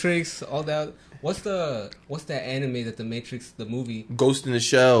 man. Matrix, all that. What's that anime that the Matrix, the movie? Ghost in the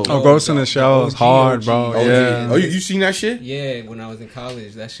Shell. Oh, Ghost in the Shell is OG, hard, bro. Oh, Yeah. Oh, you seen that shit? Yeah, when I was in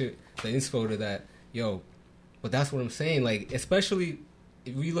college, that shit, the inspo to that, yo. But that's what I'm saying. like, especially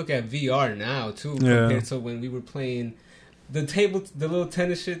if we look at VR now too, Yeah. compared to when we were playing the little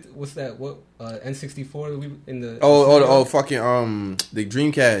tennis shit. What's that? What N64? We in the Fucking the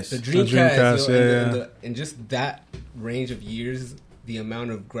Dreamcast. the Dreamcast, Dreamcast, yo, yeah. and just that range of years, the amount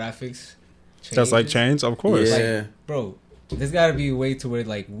of graphics. Just like changes. chains, of course. Yeah. Like, bro, there's got to be a way to where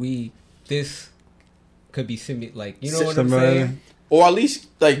like this could be like, you know what I'm saying? Or at least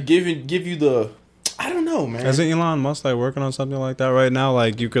like give you the, I don't know, man. Isn't Elon Musk like working on something like that right now?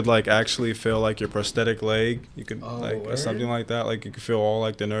 Like you could like actually feel like your prosthetic leg. You could like or word? something like that. Like you could feel all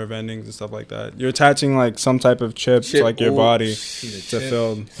like the nerve endings and stuff like that. You're attaching like some type of chip to like your Ooh, body See the to chip.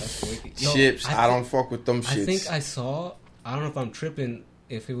 feel. That's wicked. Yo, chips. I don't fuck with them shits. I think I saw. I don't know if I'm tripping.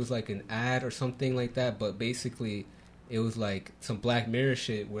 If it was like an ad or something like that, but basically, it was like some Black Mirror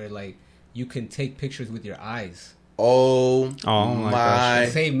shit where like you can take pictures with your eyes, Oh, like that my.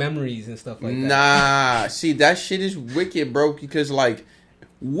 save memories and stuff like that. Nah, see that shit is wicked, bro. Because like,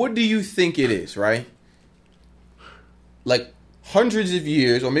 what do you think it is, right? Like hundreds of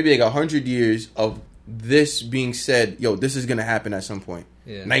years, or maybe like 100 years of this being said. Yo, this is gonna happen at some point.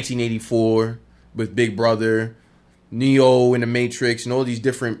 Yeah. 1984 with Big Brother, Neo in the Matrix, and all these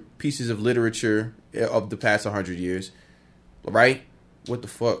different pieces of literature of the past 100 years, right? What the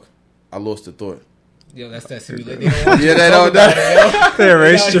fuck? I lost the thought. Yo, that's that simulation. Yeah, they don't. They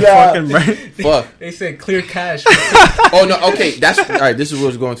erased your Yeah. fucking brain. Fuck. They said clear cache. Oh no. Okay, that's all right. This is what I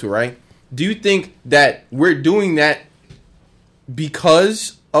was going to. Right? Do you think that we're doing that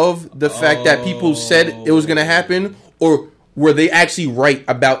because of the fact that people said it was going to happen, or were they actually right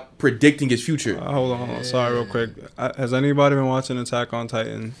about predicting its future? Hold on. Sorry, real quick. Has anybody been watching Attack on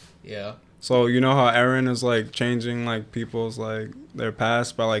Titan? Yeah. So you know how Eren is like changing like people's like their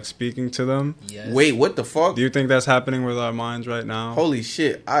past by like speaking to them. Yes. Wait, what the fuck? Do you think that's happening with our minds right now? Holy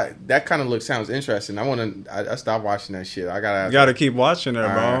shit! That kind of sounds interesting. I stopped watching that shit. You gotta keep watching it, bro.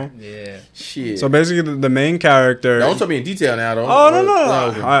 Right. Yeah. Shit. So basically, the main character. Don't tell me in detail now, though. Oh no!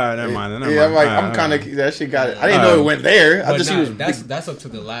 Okay. All right, never mind. Yeah, I'm like, I'm kind of that shit got it. I didn't know it went there. I But just nah, see it was that's up to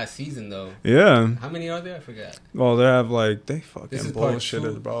the last season though. Yeah. How many are there? I forgot. Well, they have like they This fucking is part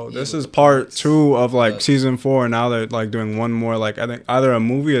bullshitted, two. bro. Yeah, This but- is part 2 of like but- season 4, and now they're like doing one more. Like I think either a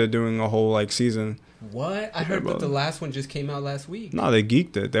movie or they're doing a whole like season. What? I heard that the last one just came out last week. No, they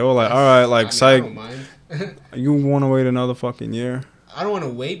geeked it. They were like, all right, like I psych. don't mind. You want to wait another fucking year? I don't want to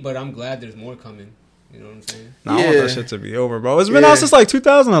wait, but I'm glad there's more coming. You know what I'm saying? Nah, I want Yeah. that shit to be over, bro. It's been Yeah. out since like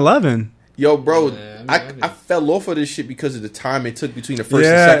 2011. Yo, bro, Yeah, I fell off of this shit because of the time it took between the first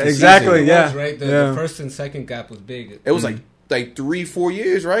Yeah, and second exactly, season. It yeah. was, right? The Yeah. first and second gap was big. It was like 3-4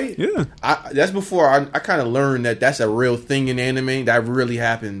 years, right? Yeah. That's before I kind of learned that that's a real thing in anime. That really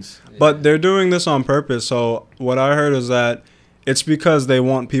happens. But they're doing this on purpose. So what I heard is that it's because they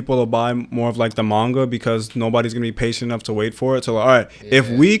want people to buy more of like the manga because nobody's gonna be patient enough to wait for it. So like, all right, if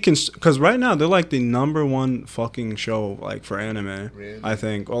Yeah. we can, because right now they're like the #1 fucking show like for anime, Really? I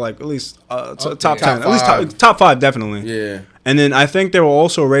think, or like at least Okay. top 10, Top at least five. top 5 definitely. Yeah. And then I think they were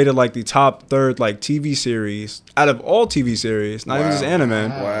also rated like the top 3rd like TV series out of all TV series, not even just Wow. anime.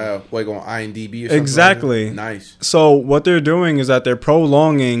 Wow. Like on IMDb or something. Exactly. Like that? Nice. So what they're doing is that they're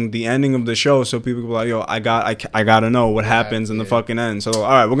prolonging the ending of the show, so people can be like, "Yo, I gotta know what happens in the yeah. fucking end." So all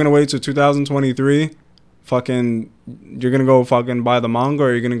right, we're gonna wait till 2023. Fucking, you're gonna go fucking buy the manga,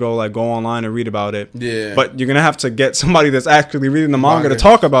 or you're gonna go like go online and read about it. Yeah. But you're gonna have to get somebody that's actually reading the manga to Manga.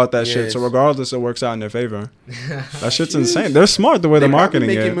 talk about that shit. Yes. So regardless, it works out in their favor. That shit's insane. They're smart the way They they're probably marketing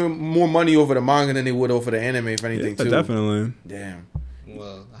it. making more money over the manga than they would over the anime, if anything, Yeah, too. definitely. Damn.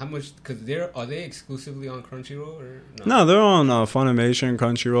 Well, how much? Because are they exclusively on Crunchyroll or No, they're on Funimation,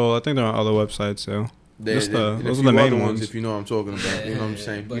 Crunchyroll. I think they're on other websites too. Just the- and a those are few the main other ones. if you know what I'm talking about. You know what I'm Yeah,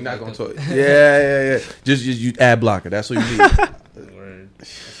 saying? but We're not like gonna the- talk. Yeah. Just you ad blocker. That's what you need. Word.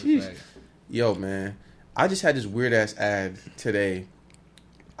 That's a Sheesh. fact. Yo, man, I just had this weird ass ad today.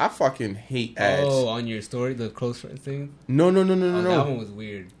 I fucking hate ads. Oh, on your story, the close friend thing. No. Oh, that one was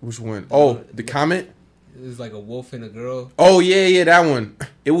weird. Which one? Oh, the comment. It was like a wolf and a girl. Oh yeah, that one.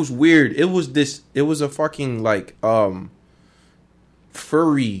 It was weird. It was a fucking like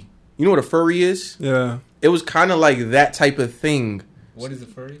furry. You know what a furry is? Yeah, It was kind of like that type of thing. What is a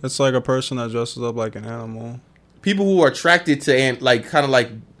furry? it's like a person that dresses up like an animal. People who are attracted to like kind of like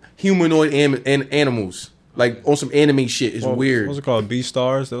humanoid animals, like on some anime shit is weird. What's it called?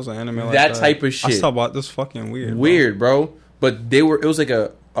 Beastars? There was an anime like That that. type of I shit. stopped watching. This fucking weird. Weird, bro. But it was like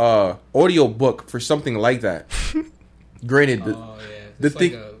a audio book for something like that. Granted, Oh yeah, the it's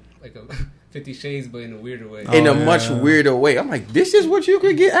thing- like a 50 Shades, but in a weirder way. in a Oh, much yeah. weirder way. I'm like, this is what you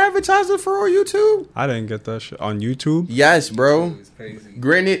could get advertising for on YouTube? I didn't get that shit on YouTube. Yes, bro. It's crazy.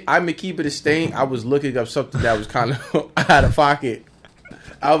 Granted, I'm gonna keep it a stain. I was looking up something that was kind of out of pocket.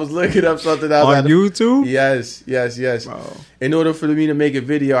 I was looking up something that was On out of YouTube? Yes. Oh. In order for me to make a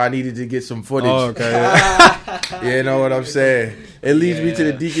video, I needed to get some footage. Oh, okay. Yeah. You know what I'm saying? It leads me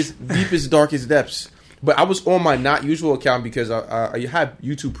to the Yeah. deepest, darkest depths. But I was on my not usual account because I have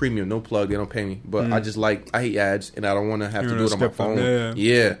YouTube Premium, no plug, they don't pay me. But I hate ads, and I don't want to have You to wanna do it on my skip them, phone.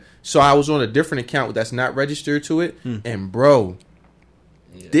 yeah. So I was on a different account that's not registered to it, and bro,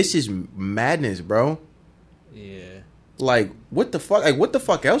 Yeah. this is madness, bro. Yeah. Like what the fuck? Like what the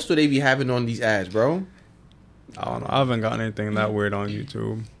fuck else do they be having on these ads, bro? I don't know. I haven't gotten anything that weird on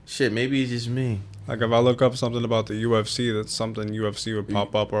YouTube. Shit, maybe it's just me. Like if I look up something about the UFC, that's something UFC would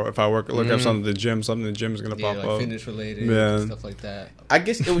pop up. Or if I look up something at the gym, something the gym's gonna Yeah, pop like up. fitness related, Yeah. and stuff like that. I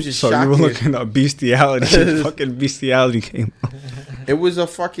guess it was just So shocking. you were looking up bestiality. Fucking bestiality came up. It was a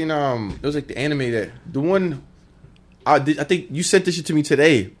fucking it was like the anime that the one I think you sent this shit to me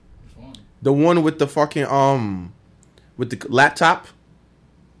today. The one with the fucking with the laptop.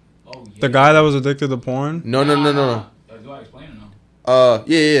 Oh, yeah. The guy that was addicted to porn. No. Do I explain or no?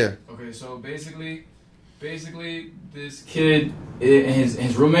 Yeah. Okay, so basically, this kid and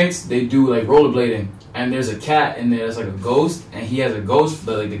his roommates, they do like rollerblading, and there's a cat in there that's like a ghost, and he has a ghost.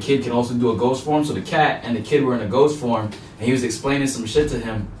 The kid can also do a ghost form, so the cat and the kid were in a ghost form, and he was explaining some shit to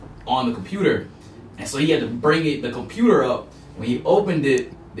him on the computer, and so he had to bring the computer up. When he opened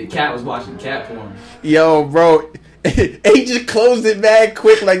it, the cat was watching cat porn. Yo, bro. He just closed it mad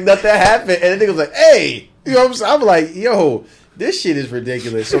quick like nothing happened, and the nigga was like, "Hey," you know what I'm saying? I'm like, "Yo, this shit is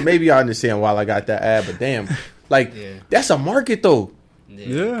ridiculous." So maybe I understand why I got that ad, but damn, like Yeah. that's a market though.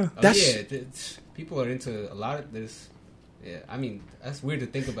 Yeah. Oh, That's- people are into a lot of this. Yeah, I mean that's weird to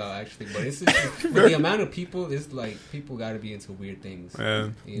think about actually, but it's just, with the amount of people, it's like people got to be into weird things. Yeah.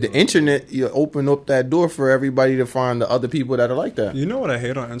 The internet, you open up that door for everybody to find the other people that are like that. You know what I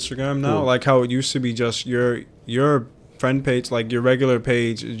hate on Instagram now? Cool. Like how it used to be just your friend page, like your regular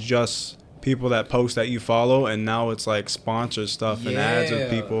page is just people that post that you follow, and now it's like sponsored stuff and ads with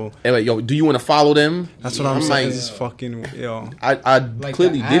people. Hey, like, yo, do you want to follow them? That's what I'm saying. like, This is fucking, yo. I like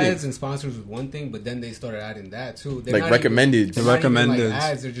clearly the did ads it. and sponsors was one thing, but then they started adding that too. They're Like not recommended. Even, they're not even, Recommended. like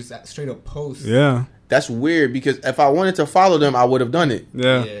ads. They're just straight up posts. Yeah. That's weird because if I wanted to follow them, I would have done it.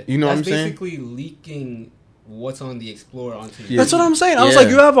 Yeah. You know what I'm That's saying? basically leaking what's on the Explorer onto Yeah. your That's what I'm saying. I was Yeah. like,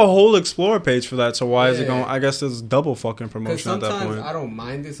 you have a whole Explorer page for that, so why is it Yeah. going? I guess it's double fucking Because promotion at that sometimes point. I don't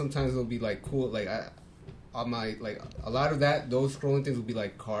mind it. Sometimes it'll be like cool. Like on my like a lot of that those scrolling things will be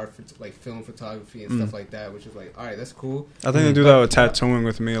like like film photography and stuff like that, which is like all right, that's cool. I think they do that with tattooing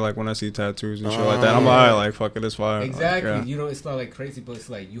with me, like when I see tattoos and shit like that. I'm like, all right, like fuck it, it's fire. Exactly. Like, You know, it's not like crazy, but it's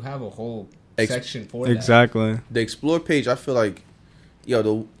like you have a whole Ex- section for yeah. that. Exactly. The Explore page, I feel like,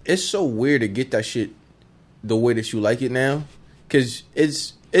 yo, it's so weird to get that shit the way that you like it now, because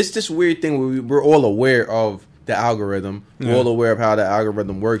it's this weird thing where we're all aware of the algorithm. We're Yeah. all aware of how the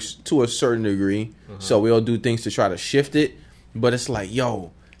algorithm works to a certain degree, so we all do things to try to shift it. But it's like, yo,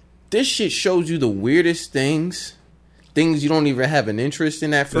 this shit shows you the weirdest things you don't even have an interest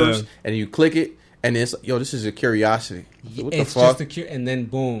in at first, and you click it, and it's like, yo, this is a curiosity. So what It's the fuck? just and then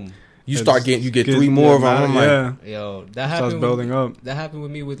boom, You get 3 more of them. I'm like, yeah. yo, that Starts happened. building up. That happened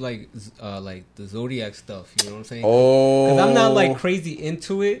with me with like the Zodiac stuff. You know what I'm saying? oh, Because I'm not like crazy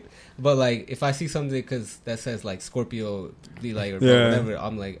into it, but like if I see something because that says like Scorpio, be like or whatever,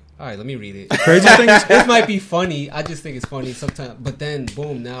 I'm like, all right, let me read it. Crazy thing is, This might be funny. I just think it's funny sometimes. But then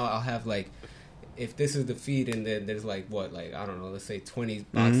boom, now I'll have like, if this is the feed and then there's like what, like I don't know, let's say 20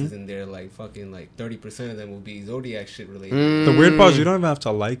 boxes in there, like fucking like 30% of them will be Zodiac shit related. the weird part is you don't even have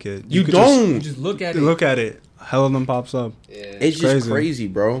to like it. You could don't. You just look at Just it. look at it. Hell of them pops up. Yeah. It's just crazy. crazy,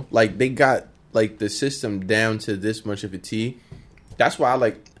 bro. Like they got like the system down to this much of a T. That's why I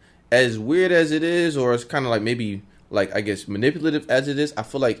like, as weird as it is, or it's kind of like maybe like I guess manipulative as it is. I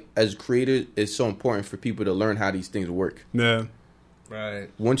feel like as creators, it's so important for people to learn how these things work. Yeah. Right.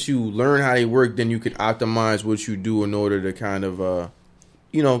 Once you learn how they work, then you can optimize what you do in order to kind of,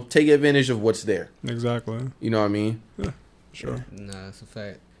 take advantage of what's there. Exactly. You know what I mean? Sure. Nah, it's a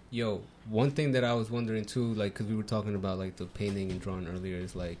fact. Yo, one thing that I was wondering too, like, because we were talking about like the painting and drawing earlier,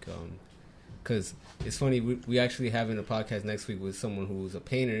 is like, because it's funny, we actually having a podcast next week with someone who was a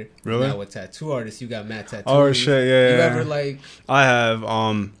painter. Really? Now a tattoo artist. You got Matt Tattoo. Oh shit, yeah. You yeah. ever like? I have.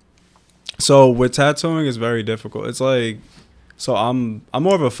 So with tattooing, it's very difficult. It's like, so I'm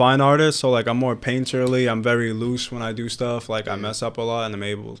more of a fine artist. So like I'm more painterly. I'm very loose when I do stuff. Like I mess up a lot, and I'm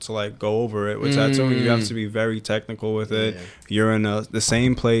able to like go over it. With tattooing, you have to be very technical with it. Yeah. You're in the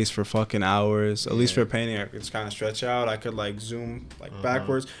same place for fucking hours. At least Yeah. for painting, I could just kind of stretch out. I could like zoom like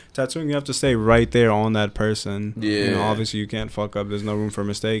backwards. Tattooing, you have to stay right there on that person. You know, Yeah. obviously you can't fuck up. There's no room for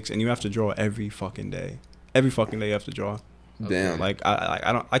mistakes, and you have to draw every fucking day. Every fucking day you have to draw. Damn. Like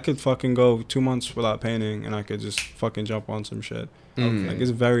I could fucking go 2 months without painting, and I could just fucking jump on some shit. Mm. Like it's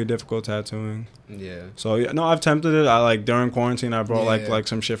very difficult tattooing. Yeah. So yeah, no, I've attempted it. I like during quarantine, I brought Yeah. like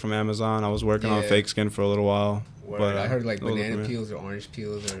some shit from Amazon. I was working on Yeah. fake skin for a little while. Word. But, I heard like it was banana weird. peels or orange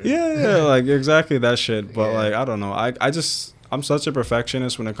peels. Or Yeah, like exactly that shit. But Yeah. like I don't know. I'm such a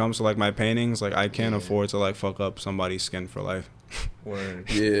perfectionist when it comes to like my paintings. Like I can't Yeah. afford to like fuck up somebody's skin for life. Word.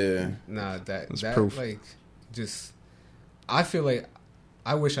 Yeah. Nah, That's that proof. like just. I feel like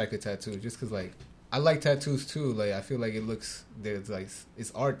I wish I could tattoo just because like I like tattoos too. Like I feel like it looks there's like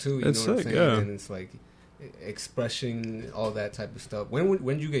it's art too. You It's know what sick, I'm saying? yeah. And it's like expression, all that type of stuff. When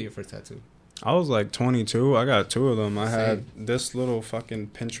did you get your first tattoo? I was like 22. I got 2 of them. I Same. had this little fucking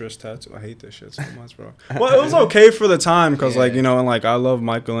Pinterest tattoo. I hate this shit so much, bro. Well, it was okay for the time because, like, Yeah. you know, and like I love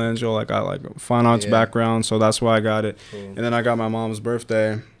Michelangelo. Like I like a fine arts Yeah. background, so that's why I got it. Cool. And then I got my mom's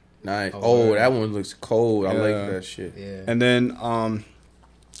birthday, Nice. Oh, Oh, word. that one looks cold. I Yeah. like that shit. Yeah. and then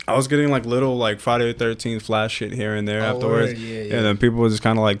I was getting like little like Friday the 13th flash shit here and there afterwards. word. Yeah, Yeah, and then people were just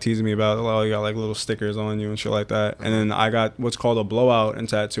kind of like teasing me about, oh, you got like little stickers on you and shit like that. And then I got what's called a blowout in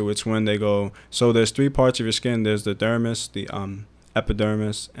tattoo. It's when they go, so there's 3 parts of your skin. There's the dermis, the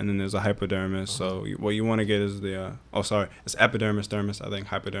epidermis, and then there's a hypodermis. So what you want to get is the, it's epidermis, dermis, I think,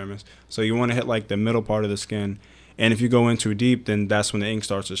 hypodermis. So you want to hit like the middle part of the skin. And if you go in too deep, then that's when the ink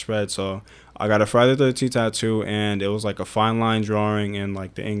starts to spread. So I got a Friday the 13th tattoo, and it was like a fine line drawing, and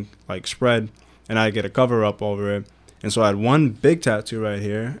like the ink like spread, and I get a cover up over it. And so I had one big tattoo right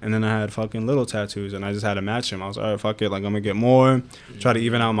here, and then I had fucking little tattoos, and I just had to match them. I was like, all right, fuck it, like I'm gonna get more, try to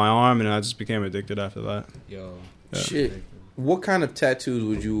even out my arm, and I just became addicted after that. Yo, Yeah. Shit. What kind of tattoos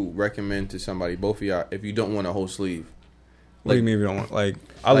would you recommend to somebody, both of y'all, if you don't want a whole sleeve? What do you mean you don't want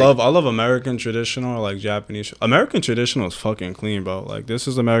I love American traditional or like Japanese. American traditional is fucking clean, bro. Like this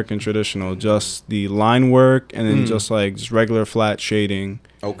is American traditional, just the line work and then just regular flat shading.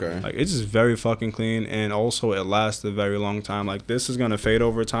 Okay. Like it's just very fucking clean, and also it lasts a very long time. Like this is gonna fade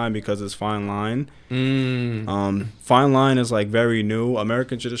over time because it's fine line. Fine line is like very new.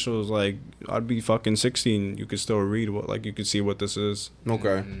 American traditional is like I'd be fucking 16. You could still read what you could see what this is.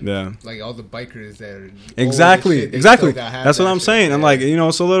 Okay. Yeah. Like all the bikers that are exactly. That's what I'm saying. Yeah.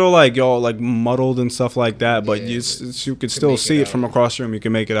 And it's a little muddled and stuff like that, but you could still see it from across the room. You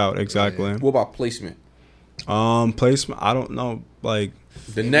can make it out exactly. What about placement? Placement. I don't know.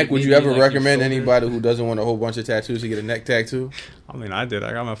 The neck, would you ever recommend anybody who doesn't want a whole bunch of tattoos to get a neck tattoo? I mean, I did.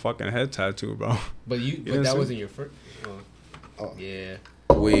 I got my fucking head tattoo, bro. But that wasn't your first. Oh. Yeah.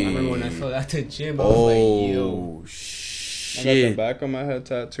 Wait. I remember when I saw that at the gym. I was like, yo. Shit. I got the back of my head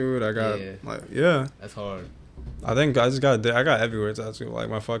tattooed. I got That's hard. I think I got everywhere tattooed. Like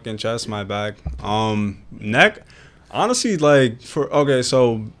my fucking chest, my back, neck. Honestly,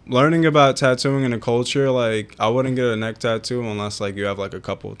 so learning about tattooing in a culture, I wouldn't get a neck tattoo unless you have a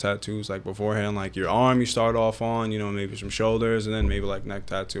couple of tattoos beforehand, your arm you start off on, maybe some shoulders, and then maybe neck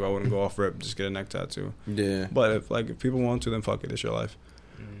tattoo. I wouldn't go off rip, just get a neck tattoo. Yeah. But if people want to, then fuck it, it's your life.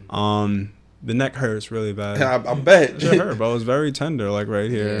 The neck hurts really bad. I bet. It hurt, bro. It's very tender, right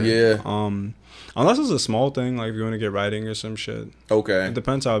here. Yeah. Unless it's a small thing, if you want to get writing or some shit. Okay. It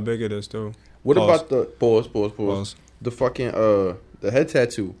depends how big it is too. What about the pause? The fucking the head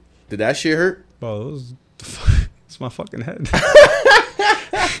tattoo. Did that shit hurt? Bro, it's my fucking head.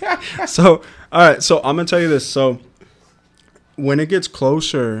 So, all right. So I'm gonna tell you this. So, when it gets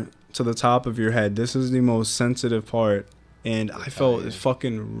closer to the top of your head, this is the most sensitive part, and I felt it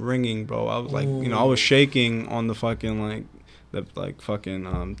fucking ringing, bro. I was I was shaking on the fucking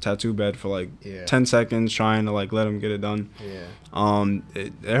tattoo bed for 10 seconds trying to let him get it done. Yeah.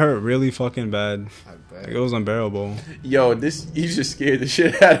 It hurt really fucking bad. I bet. It was unbearable. Yo, you just scared the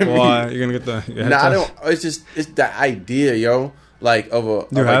shit out of me. Why? You're gonna get the I don't. It's the idea, yo. Of a.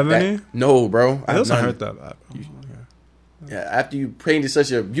 Do you have that. any? No, bro. It doesn't hurt that bad. Yeah, after you painted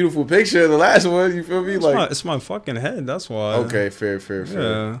such a beautiful picture of the last one, you feel me? It's my fucking head. That's why. Okay, fair.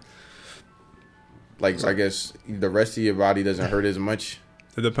 Yeah. I guess the rest of your body doesn't hurt as much.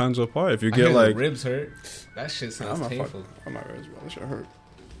 It depends what part. If you I get hear the ribs hurt. That shit sounds painful. I'm not ribs, bro. That shit hurt.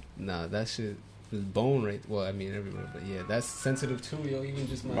 Nah, that shit is bone right. Well, I mean everywhere, but yeah, that's sensitive too, yo. Even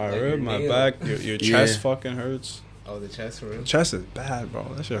just my rib, my back, your chest fucking hurts. Oh, the chest for real? Chest is bad, bro.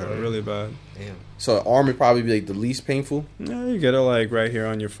 That shit hurt really bad. Damn. So arm would probably be the least painful. Yeah, you get it right here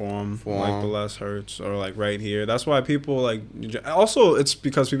on your forearm. The less hurts, or right here. That's why people Also, it's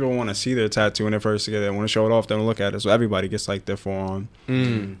because people want to see their tattoo when they first get it. They want to show it off. They don't look at it. So everybody gets their forearm.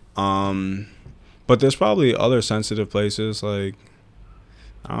 But there's probably other sensitive places I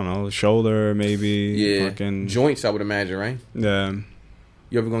don't know, shoulder maybe. Yeah. Fucking joints, I would imagine, right? Yeah.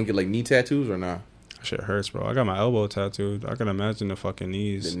 You ever gonna get knee tattoos or not? Shit hurts, bro. I got my elbow tattooed. I can imagine the fucking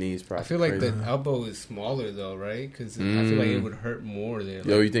knees. The knees, probably. I feel like the elbow is smaller though, right? Because I feel like it would hurt more than.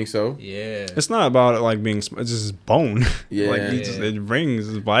 Yo, you think so? Yeah. It's not about it being. It's just bone. Yeah. It rings,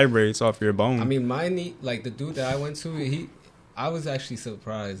 it vibrates off your bone. I mean, my knee, the dude that I went to, I was actually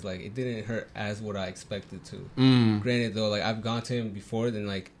surprised. It didn't hurt as what I expected to. Granted, though, I've gone to him before, then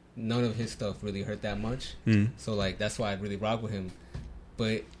none of his stuff really hurt that much. So that's why I really rock with him.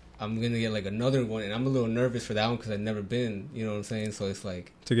 But I'm gonna get another one, and I'm a little nervous for that one because I've never been. You know what I'm saying? So it's to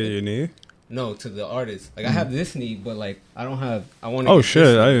get your knee. No, to the artist. I have this knee, but I don't have. I want. Oh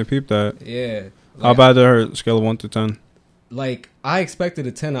shit! I didn't peep that. Yeah. How bad did it hurt? Scale of 1 to 10. I expected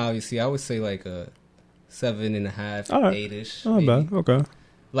a 10. Obviously, I would say a 7.5, 8ish. Not bad. Okay.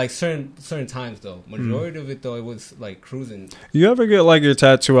 Certain times though. Majority of it though, it was cruising. You ever get your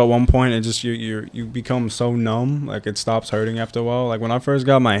tattoo at one point and just you become so numb, it stops hurting after a while? When I first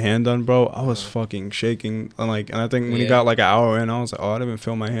got my hand done, bro, I was fucking shaking. And I think when you got an hour in, I was like, oh, I didn't even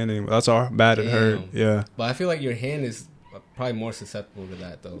feel my hand anymore. That's how bad it hurt. Yeah. But I feel like your hand is probably more susceptible to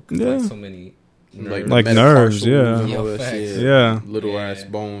that though. Cause so many nerves. Nerves, yeah. Yeah. Little ass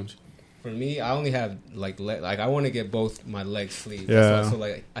bones. For me, I only have I want to get both my legs sleeved. Yeah. So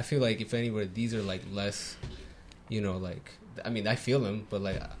I feel like if anywhere these are less, I mean I feel them, but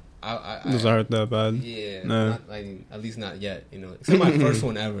I doesn't hurt that bad. Yeah. No. At least not yet. It's my first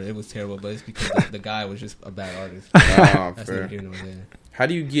one ever. It was terrible, but it's because the guy was just a bad artist. That's fair. neither here nor there. How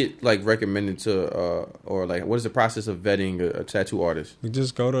do you get recommended to or what is the process of vetting a tattoo artist? You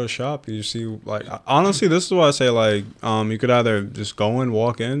just go to a shop. You see honestly, this is why I say you could either just go in,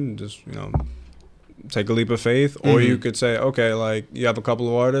 walk in, just take a leap of faith, or Mhm. you could say, okay, like you have a couple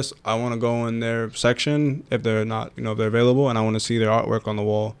of artists, I want to go in their section if they're not, if they're available, and I want to see their artwork on the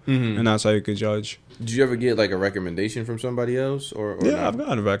wall, Mhm. and that's how you could judge. Did you ever get like a recommendation from somebody else, or Yeah, not? I've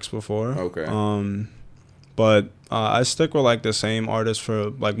gotten Rex before. Okay. But I stick with like the same artist for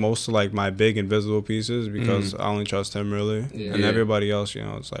like most of like my big invisible pieces because I only trust him really, Yeah. and Yeah. everybody else,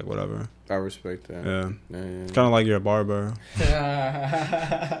 it's like whatever. I respect that. Yeah, Yeah. it's kind of like your barber.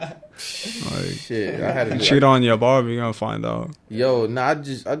 Like, Shit, I had to cheat on your barber, you're gonna find out. Yo, nah, I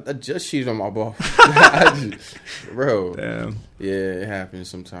just cheated on my boss. Bro, Damn. yeah, it happens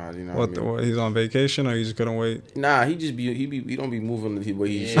sometimes. You know What? what I mean? He's on vacation, or he just couldn't wait? Nah, he don't be moving the way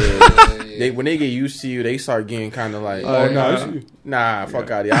he Yeah, should. yeah. When they get used to you, they start getting kind of like, Oh, oh no, yeah. it's you. Nah, fuck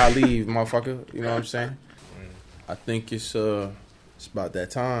out of here. I'll leave, motherfucker. You know what I'm saying? I think it's about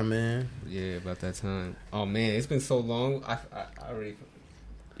that time, man. Yeah, about that time. Oh man, it's been so long. I already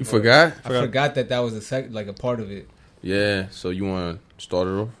You forgot? I forgot that was a part of it. Yeah. So you want to start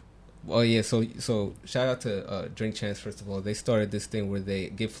it off? Oh yeah, so shout out to Drink Chance first of all. They started this thing where they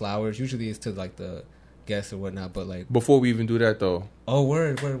give flowers. Usually it's to like the guests or whatnot, but like Before we even do that, though, oh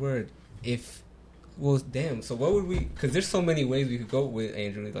word. Damn. So what would we? Because there's so many ways we could go with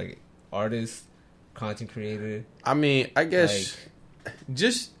Andrew, like artist, content creator. I mean, I guess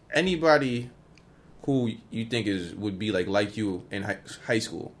just anybody who you think would be like you in high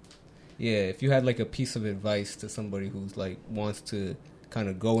school. Yeah, if you had like a piece of advice to somebody who's like wants to kind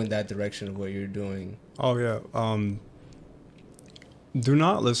of go in that direction of what you're doing. Oh yeah. Do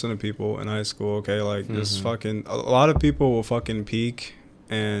not listen to people in high school. Okay, like just fucking. A lot of people will fucking peak,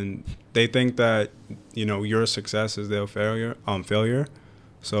 and they think that your success is their failure. Failure.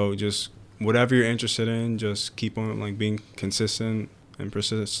 So just whatever you're interested in, just keep on like being consistent and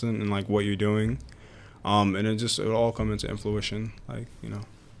persistent in like what you're doing, and it'll all come into fruition. Like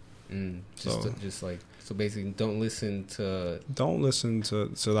So basically, don't listen to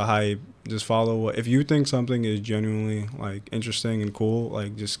the hype. Just follow. If you think something is genuinely like interesting and cool,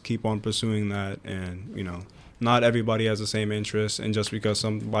 like just keep on pursuing that. And not everybody has the same interest. And just because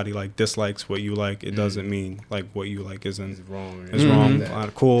somebody like dislikes what you like, it doesn't mean like what you like isn't it's wrong. It's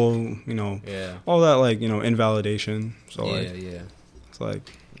wrong. Cool. Yeah. All that like invalidation. So yeah. it's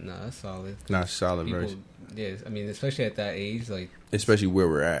like Nah, that's solid. Not solid People, version. yeah, I mean, especially at that age, like Especially where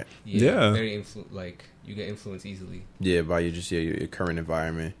we're at. Yeah. very like you get influenced easily. Yeah, by your current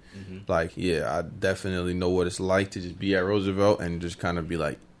environment. Like, yeah, I definitely know what it's like to just be at Roosevelt and just kind of be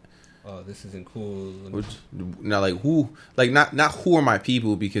like, oh, this isn't cool. now, like who, like not who are my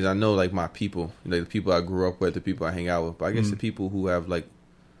people, because I know like my people, like the people I grew up with, the people I hang out with. But I guess the people who have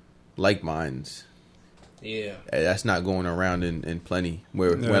like minds. Yeah, That's not going around in plenty.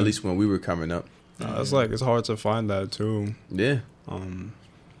 Where at least when we were coming up. it's like it's hard to find that too. Yeah.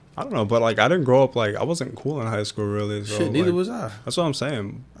 I don't know, but like I didn't grow up like I wasn't cool in high school really. So, Shit, neither like, was I. That's what I'm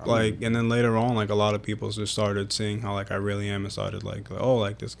saying. Like, and then later on, like a lot of people just started seeing how like I really am and started like oh,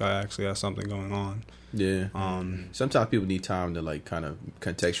 like this guy actually has something going on. Yeah. Sometimes people need time to like kind of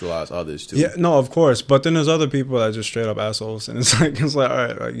contextualize others too. Yeah, no, of course. But then there's other people that are just straight up assholes, and it's like all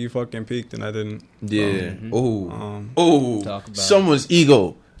right, like you fucking peaked and I didn't. Yeah. Talk Oh, someone's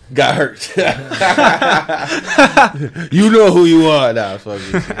ego got hurt. You know who you are now. Fuck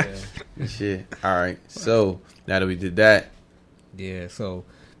you. Shit. All right. So now that we did that, yeah. So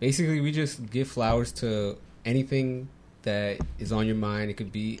basically, we just give flowers to anything that is on your mind. It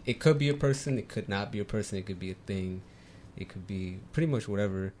could be a person. It could not be a person. It could be a thing. It could be pretty much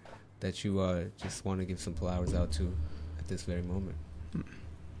whatever that you just want to give some flowers out to at this very moment.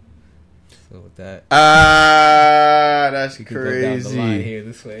 So with that, that's we can go down the line crazy. here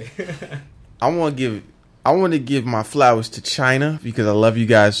this way. I want to give my flowers to China because I love you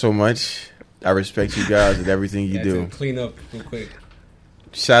guys so much. I respect you guys and everything you do. Clean up real quick.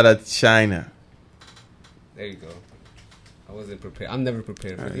 Shout out to China. There you go. I wasn't prepared. I'm never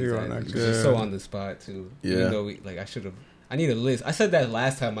prepared for these. you're Guys. on that It's good. just so on the spot too. Yeah. Even though I need a list. I said that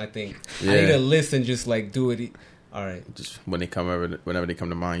last time. I think Yeah. I need a list and just like do it. All right. Just whenever they come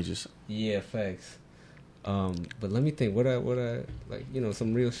to mind, you just Yeah, facts. But let me think. What I like,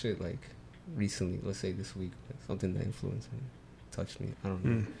 some real shit like recently. Let's say this week, something that influenced me, touched me. I don't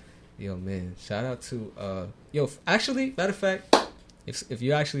know. Yo, man, shout out to actually, matter of fact, if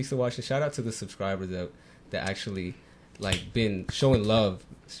you actually still watching, shout out to the subscribers that actually like been showing love.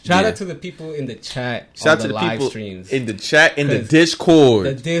 Shout out to the people in the chat. shout on out to the live people streams. in the chat, in the 'Cause Discord.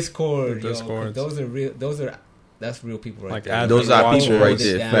 The Discord, The yo, Discords. those are real. That's real people right Like there. Those admin are people watchers. right Hold it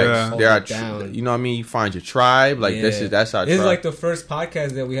there. down, Facts. hold They are it down. you know what I mean? You find your tribe. Like Yeah. that's our This is tribe. like the first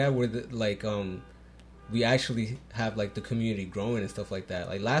podcast that we had where we actually have like the community growing and stuff like that.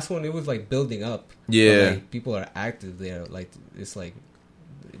 Like last one, it was like building up. Yeah. But, like, people are active there. Like it's like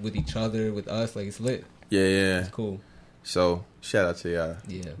with each other, with us. Like it's lit. Yeah. It's cool. So shout out to y'all.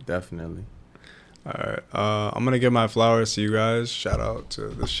 Yeah. Definitely. All right, I'm gonna give my flowers to you guys. Shout out to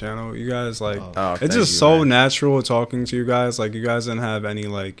this channel. You guys like, it's just so natural talking to you guys. Like, you guys didn't have any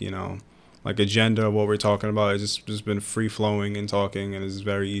like, you know, like agenda of what we're talking about. It's just been free flowing and talking, and it's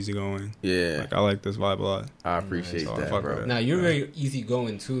very easygoing. Yeah, like I like this vibe a lot. I appreciate that, bro. Now you're very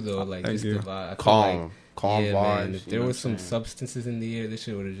easygoing too, though. Like Thank just you. the vibe. Calm vibes. Man, if there was some substances in the air, this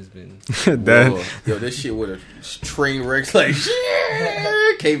shit would have just been Dead. Yo, this shit would have train wrecks like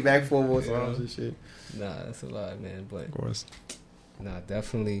came back 4 more times and shit. Nah, that's a lot, man. But Of course. Nah,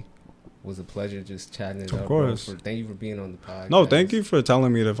 definitely was a pleasure just chatting it Of up. course. Bro, thank you for being on the podcast. No, thank you for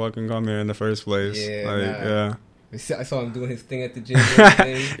telling me to fucking come here in the first place. Yeah, like, yeah. I saw him doing his thing at the gym.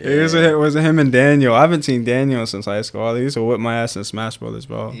 It was him and Daniel. I haven't seen Daniel since high school. They used to whip my ass in Smash Brothers,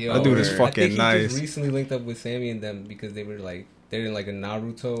 bro. Yo, that dude is I fucking think he nice. just recently linked up with Sammy and them because they were like they're in like a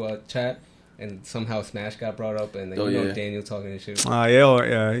Naruto chat, and somehow Smash got brought up, and Daniel talking and shit.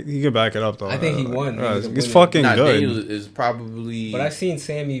 Yeah, he could back it up though. I think he won. He's fucking good. Daniel is probably. But I've seen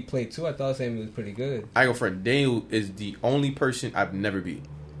Sammy play too. I thought Sammy was pretty good. I go for it. Daniel is the only person I've never beat.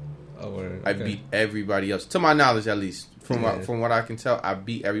 Oh, okay. I beat everybody else, to my knowledge, at least. From what I can tell, I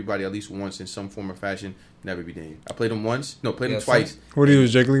beat everybody at least once in some form or fashion. Never beat Daniel. I played him once. No, played him twice. What do you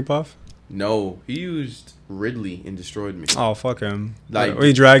use, Jigglypuff? No, he used Ridley and destroyed me. Oh, fuck him! Like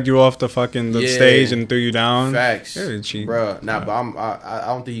he dragged you off the fucking stage and threw you down. Facts, very cheap, bro. Nah, but I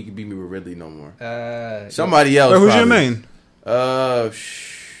don't think he can beat me with Ridley no more. Somebody else. Wait, who's your main?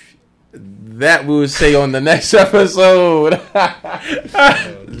 That we would say on the next episode.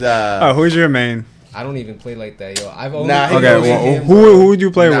 Who's your main? I don't even play like that, yo. I've only who would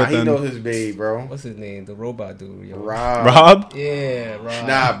you play with? He then? knows his babe, bro. What's his name? The robot dude, yo. Rob? Yeah, Rob.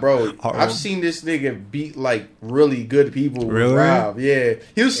 Nah, bro. I've seen this nigga beat like really good people. Really? With Rob, yeah.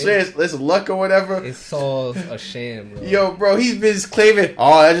 He was saying it's luck or whatever. It's all a sham, bro. Yo, bro, he's been claiming,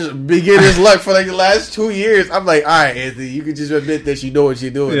 I just begin his luck for like the last 2 years. I'm like, all right, Anthony, you can just admit that you know what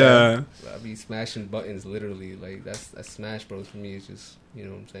you're doing. Yeah. I be smashing buttons, literally. Like that's Smash Bros for me. It's just, you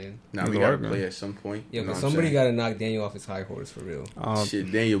know what I'm saying. Now we gotta play at some point. Yeah, but somebody gotta knock Daniel off his high horse for real. Shit,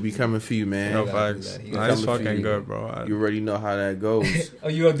 Daniel, be coming for you, man. No facts. That's fucking good, bro. You already know how that goes. Oh,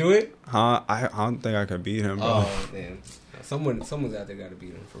 you gonna do it? I don't think I could beat him, bro. Oh, damn. Someone's out there gotta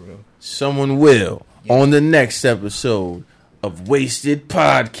beat him for real. Someone will on the next episode of Wasted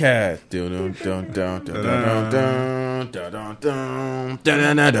Podcast. Dun dun dun dun dun dun dun dun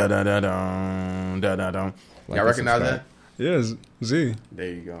dun dun dun. Y'all recognize that? Yeah, Z. There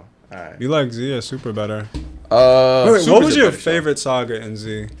you go. All right. You like Z or Super better? Wait, what was your favorite saga in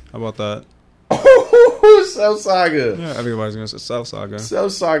Z? How about that? Cell Saga. Yeah, everybody's gonna say Cell Saga.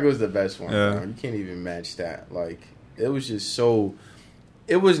 Cell Saga was the best one. Yeah. Bro. You can't even match that. Like, it was just so.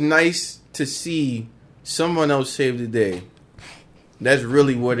 It was nice to see someone else save the day. That's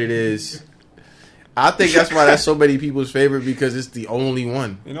really what it is. I think that's why that's so many people's favorite, because it's the only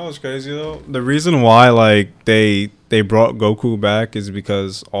one. You know what's crazy though? The reason why like they brought Goku back is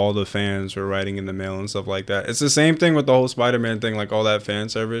because all the fans were writing in the mail and stuff like that. It's the same thing with the whole Spider-Man thing, like all that fan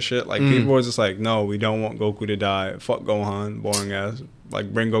service shit. Like people were just like, no, we don't want Goku to die. Fuck Gohan, boring ass.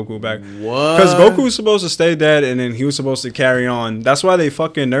 Like bring Goku back. What? Because Goku was supposed to stay dead, and then he was supposed to carry on. That's why they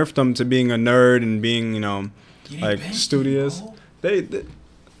fucking nerfed him to being a nerd and being, you know, like studious. They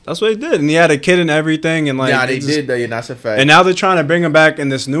that's what they did, and he had a kid and everything, and like yeah, they did though. Yeah, that's a fact. And now they're trying to bring him back in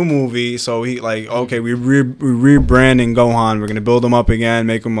this new movie. So he like, okay, we're rebranding Gohan. We're gonna build him up again,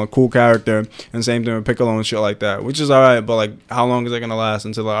 make him a cool character, and same thing with Piccolo and shit like that, which is all right. But like, how long is that gonna last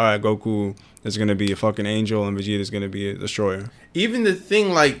until like, all right, Goku is gonna be a fucking angel and Vegeta is gonna be a destroyer? Even the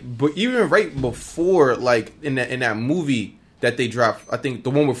thing like, but even right before, like in that movie that they dropped, I think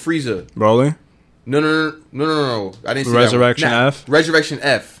the one with Frieza. Broly. No. I didn't see Resurrection that one. F. Resurrection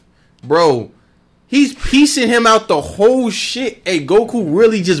F, bro. He's piecing him out the whole shit. Hey, Goku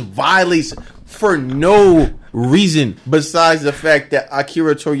really just violates for no reason besides the fact that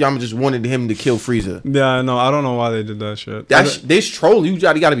Akira Toriyama just wanted him to kill Frieza. Yeah, no, I don't know why they did that shit. They's trolling. You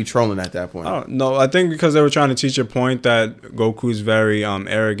got to be trolling at that point. I don't know. I think because they were trying to teach a point that Goku's very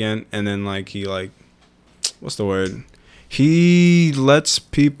arrogant, and then like he like, what's the word? He lets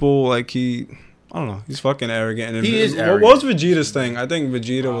people like I don't know. He's fucking arrogant. And he is arrogant. What was Vegeta's thing? I think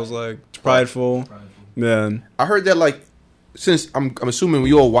Vegeta was like prideful. Yeah. I heard that like, since I'm assuming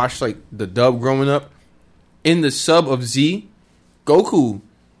we all watched like the dub growing up, in the sub of Z, Goku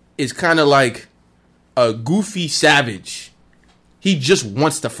is kind of like a goofy savage. He just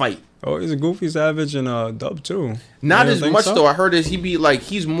wants to fight. Oh, he's a Goofy Savage and Dub too. Not You as think much so? though. I heard he be like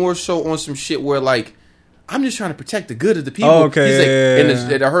he's more so on some shit where like I'm just trying to protect the good of the people. Oh, okay, He's like,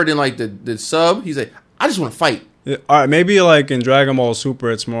 yeah. and I heard in like the sub, he's like, I just want to fight. Yeah, all right, maybe like in Dragon Ball Super,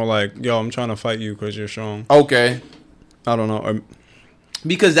 it's more like, yo, I'm trying to fight you because you're strong. Okay, I don't know. Or,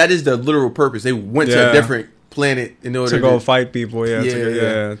 because that is the literal purpose. They went to a Yeah. different planet in order to go fight people, Yeah,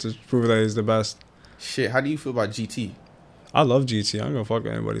 to prove that he's the best. Shit, how do you feel about GT? I love GT. I don't give a fuck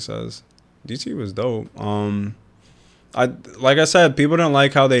what anybody says. GT was dope. Like I said, people didn't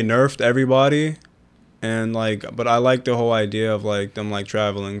like how they nerfed everybody, and like, but I like the whole idea of like them like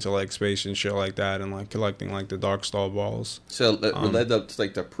traveling to like space and shit like that, and like collecting like the Dark Star balls. So it led up to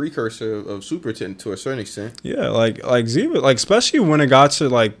like the precursor of Super to a certain extent. Yeah, like Z, like especially when it got to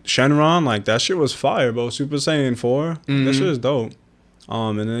like Shenron, like that shit was fire, bro. Super Saiyan 4, that shit is dope.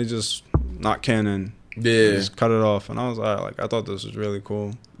 And then they just not canon. Yeah, Just cut it off, and I was like, I thought this was really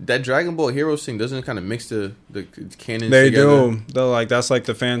cool. that Dragon Ball Heroes thing doesn't kind of mix the canons. They together. do. They're like, that's like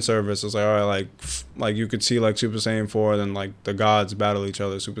the fan service. It's like, all right, like you could see like Super Saiyan 4, then like the gods battle each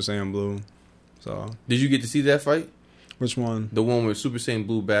other, Super Saiyan Blue. So Did you get to see that fight? which one? The one where Super Saiyan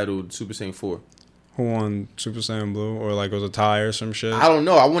Blue battled Super Saiyan 4. Who won Super Saiyan Blue, or like it was a tie or some shit? I don't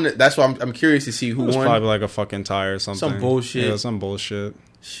know. I want to. That's why I'm curious to see who It was won. probably like a fucking tie or something. Some bullshit. Yeah, some bullshit.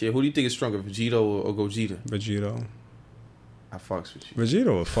 Shit, who do you think is stronger, Vegito or Gogeta? Vegito. I fucks with you.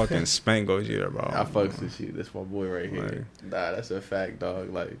 Vegito would fucking spank Gogeta, bro. I fucks with you. That's my boy right here. Like- Nah, that's a fact,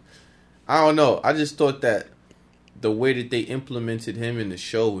 dog. Like, I don't know. I just thought that the way that they implemented him in the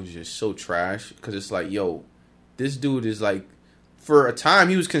show was just so trash. Because it's like, yo, this dude is like, for a time,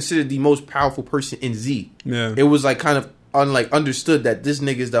 he was considered the most powerful person in Z. Yeah. It was like kind of understood that this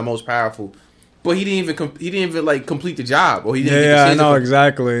nigga is the most powerful. But he didn't even like complete the job, or he didn't. get the Yeah, I chance to know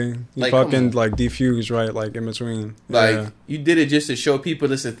exactly. He Like, come fucking on. like defused right, like in between. Like, Yeah. you did it just to show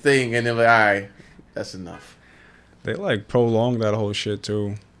people it's a thing, and they're like, all right, that's enough. They like prolonged that whole shit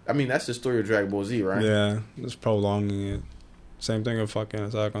too. I mean, that's the story of Dragon Ball Z, right? Yeah, just prolonging it. Same thing with fucking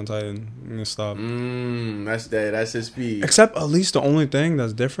Attack on Titan. I'm gonna stop. That's his speed. Except at least the only thing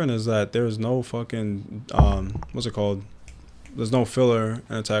that's different is that there's no fucking what's it called? There's no filler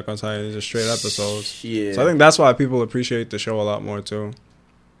in Attack on Titan. It's just straight episodes. Yeah. So I think that's why people appreciate the show a lot more too.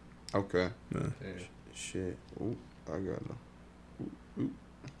 Okay. Yeah. Shit. Ooh, I got no. Ooh.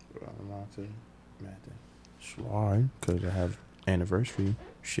 I'm out to slide because I have anniversary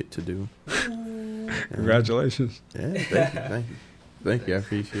shit to do. Congratulations. Yeah. Thank you. Thank you. I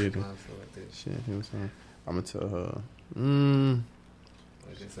appreciate it. Shit. You know what I'm saying? I'm gonna tell her.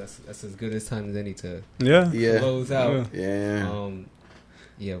 I guess that's as good as time as any to Yeah. Yeah. close out. Yeah.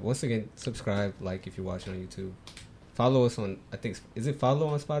 Yeah. Once again, subscribe, like if you're watching on YouTube. Follow us on, I think, is it follow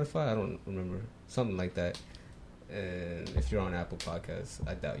on Spotify? I don't remember. Something like that. And if you're on Apple Podcasts,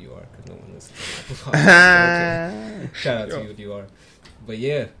 I doubt you are because no one listens on Apple Podcasts. Okay. Shout out to you if you are. But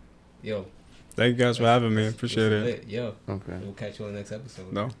yeah, yo. Thank you guys for having me. Appreciate it. Lit. Yo. Okay. We'll catch you on the next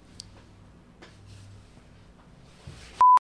episode. No.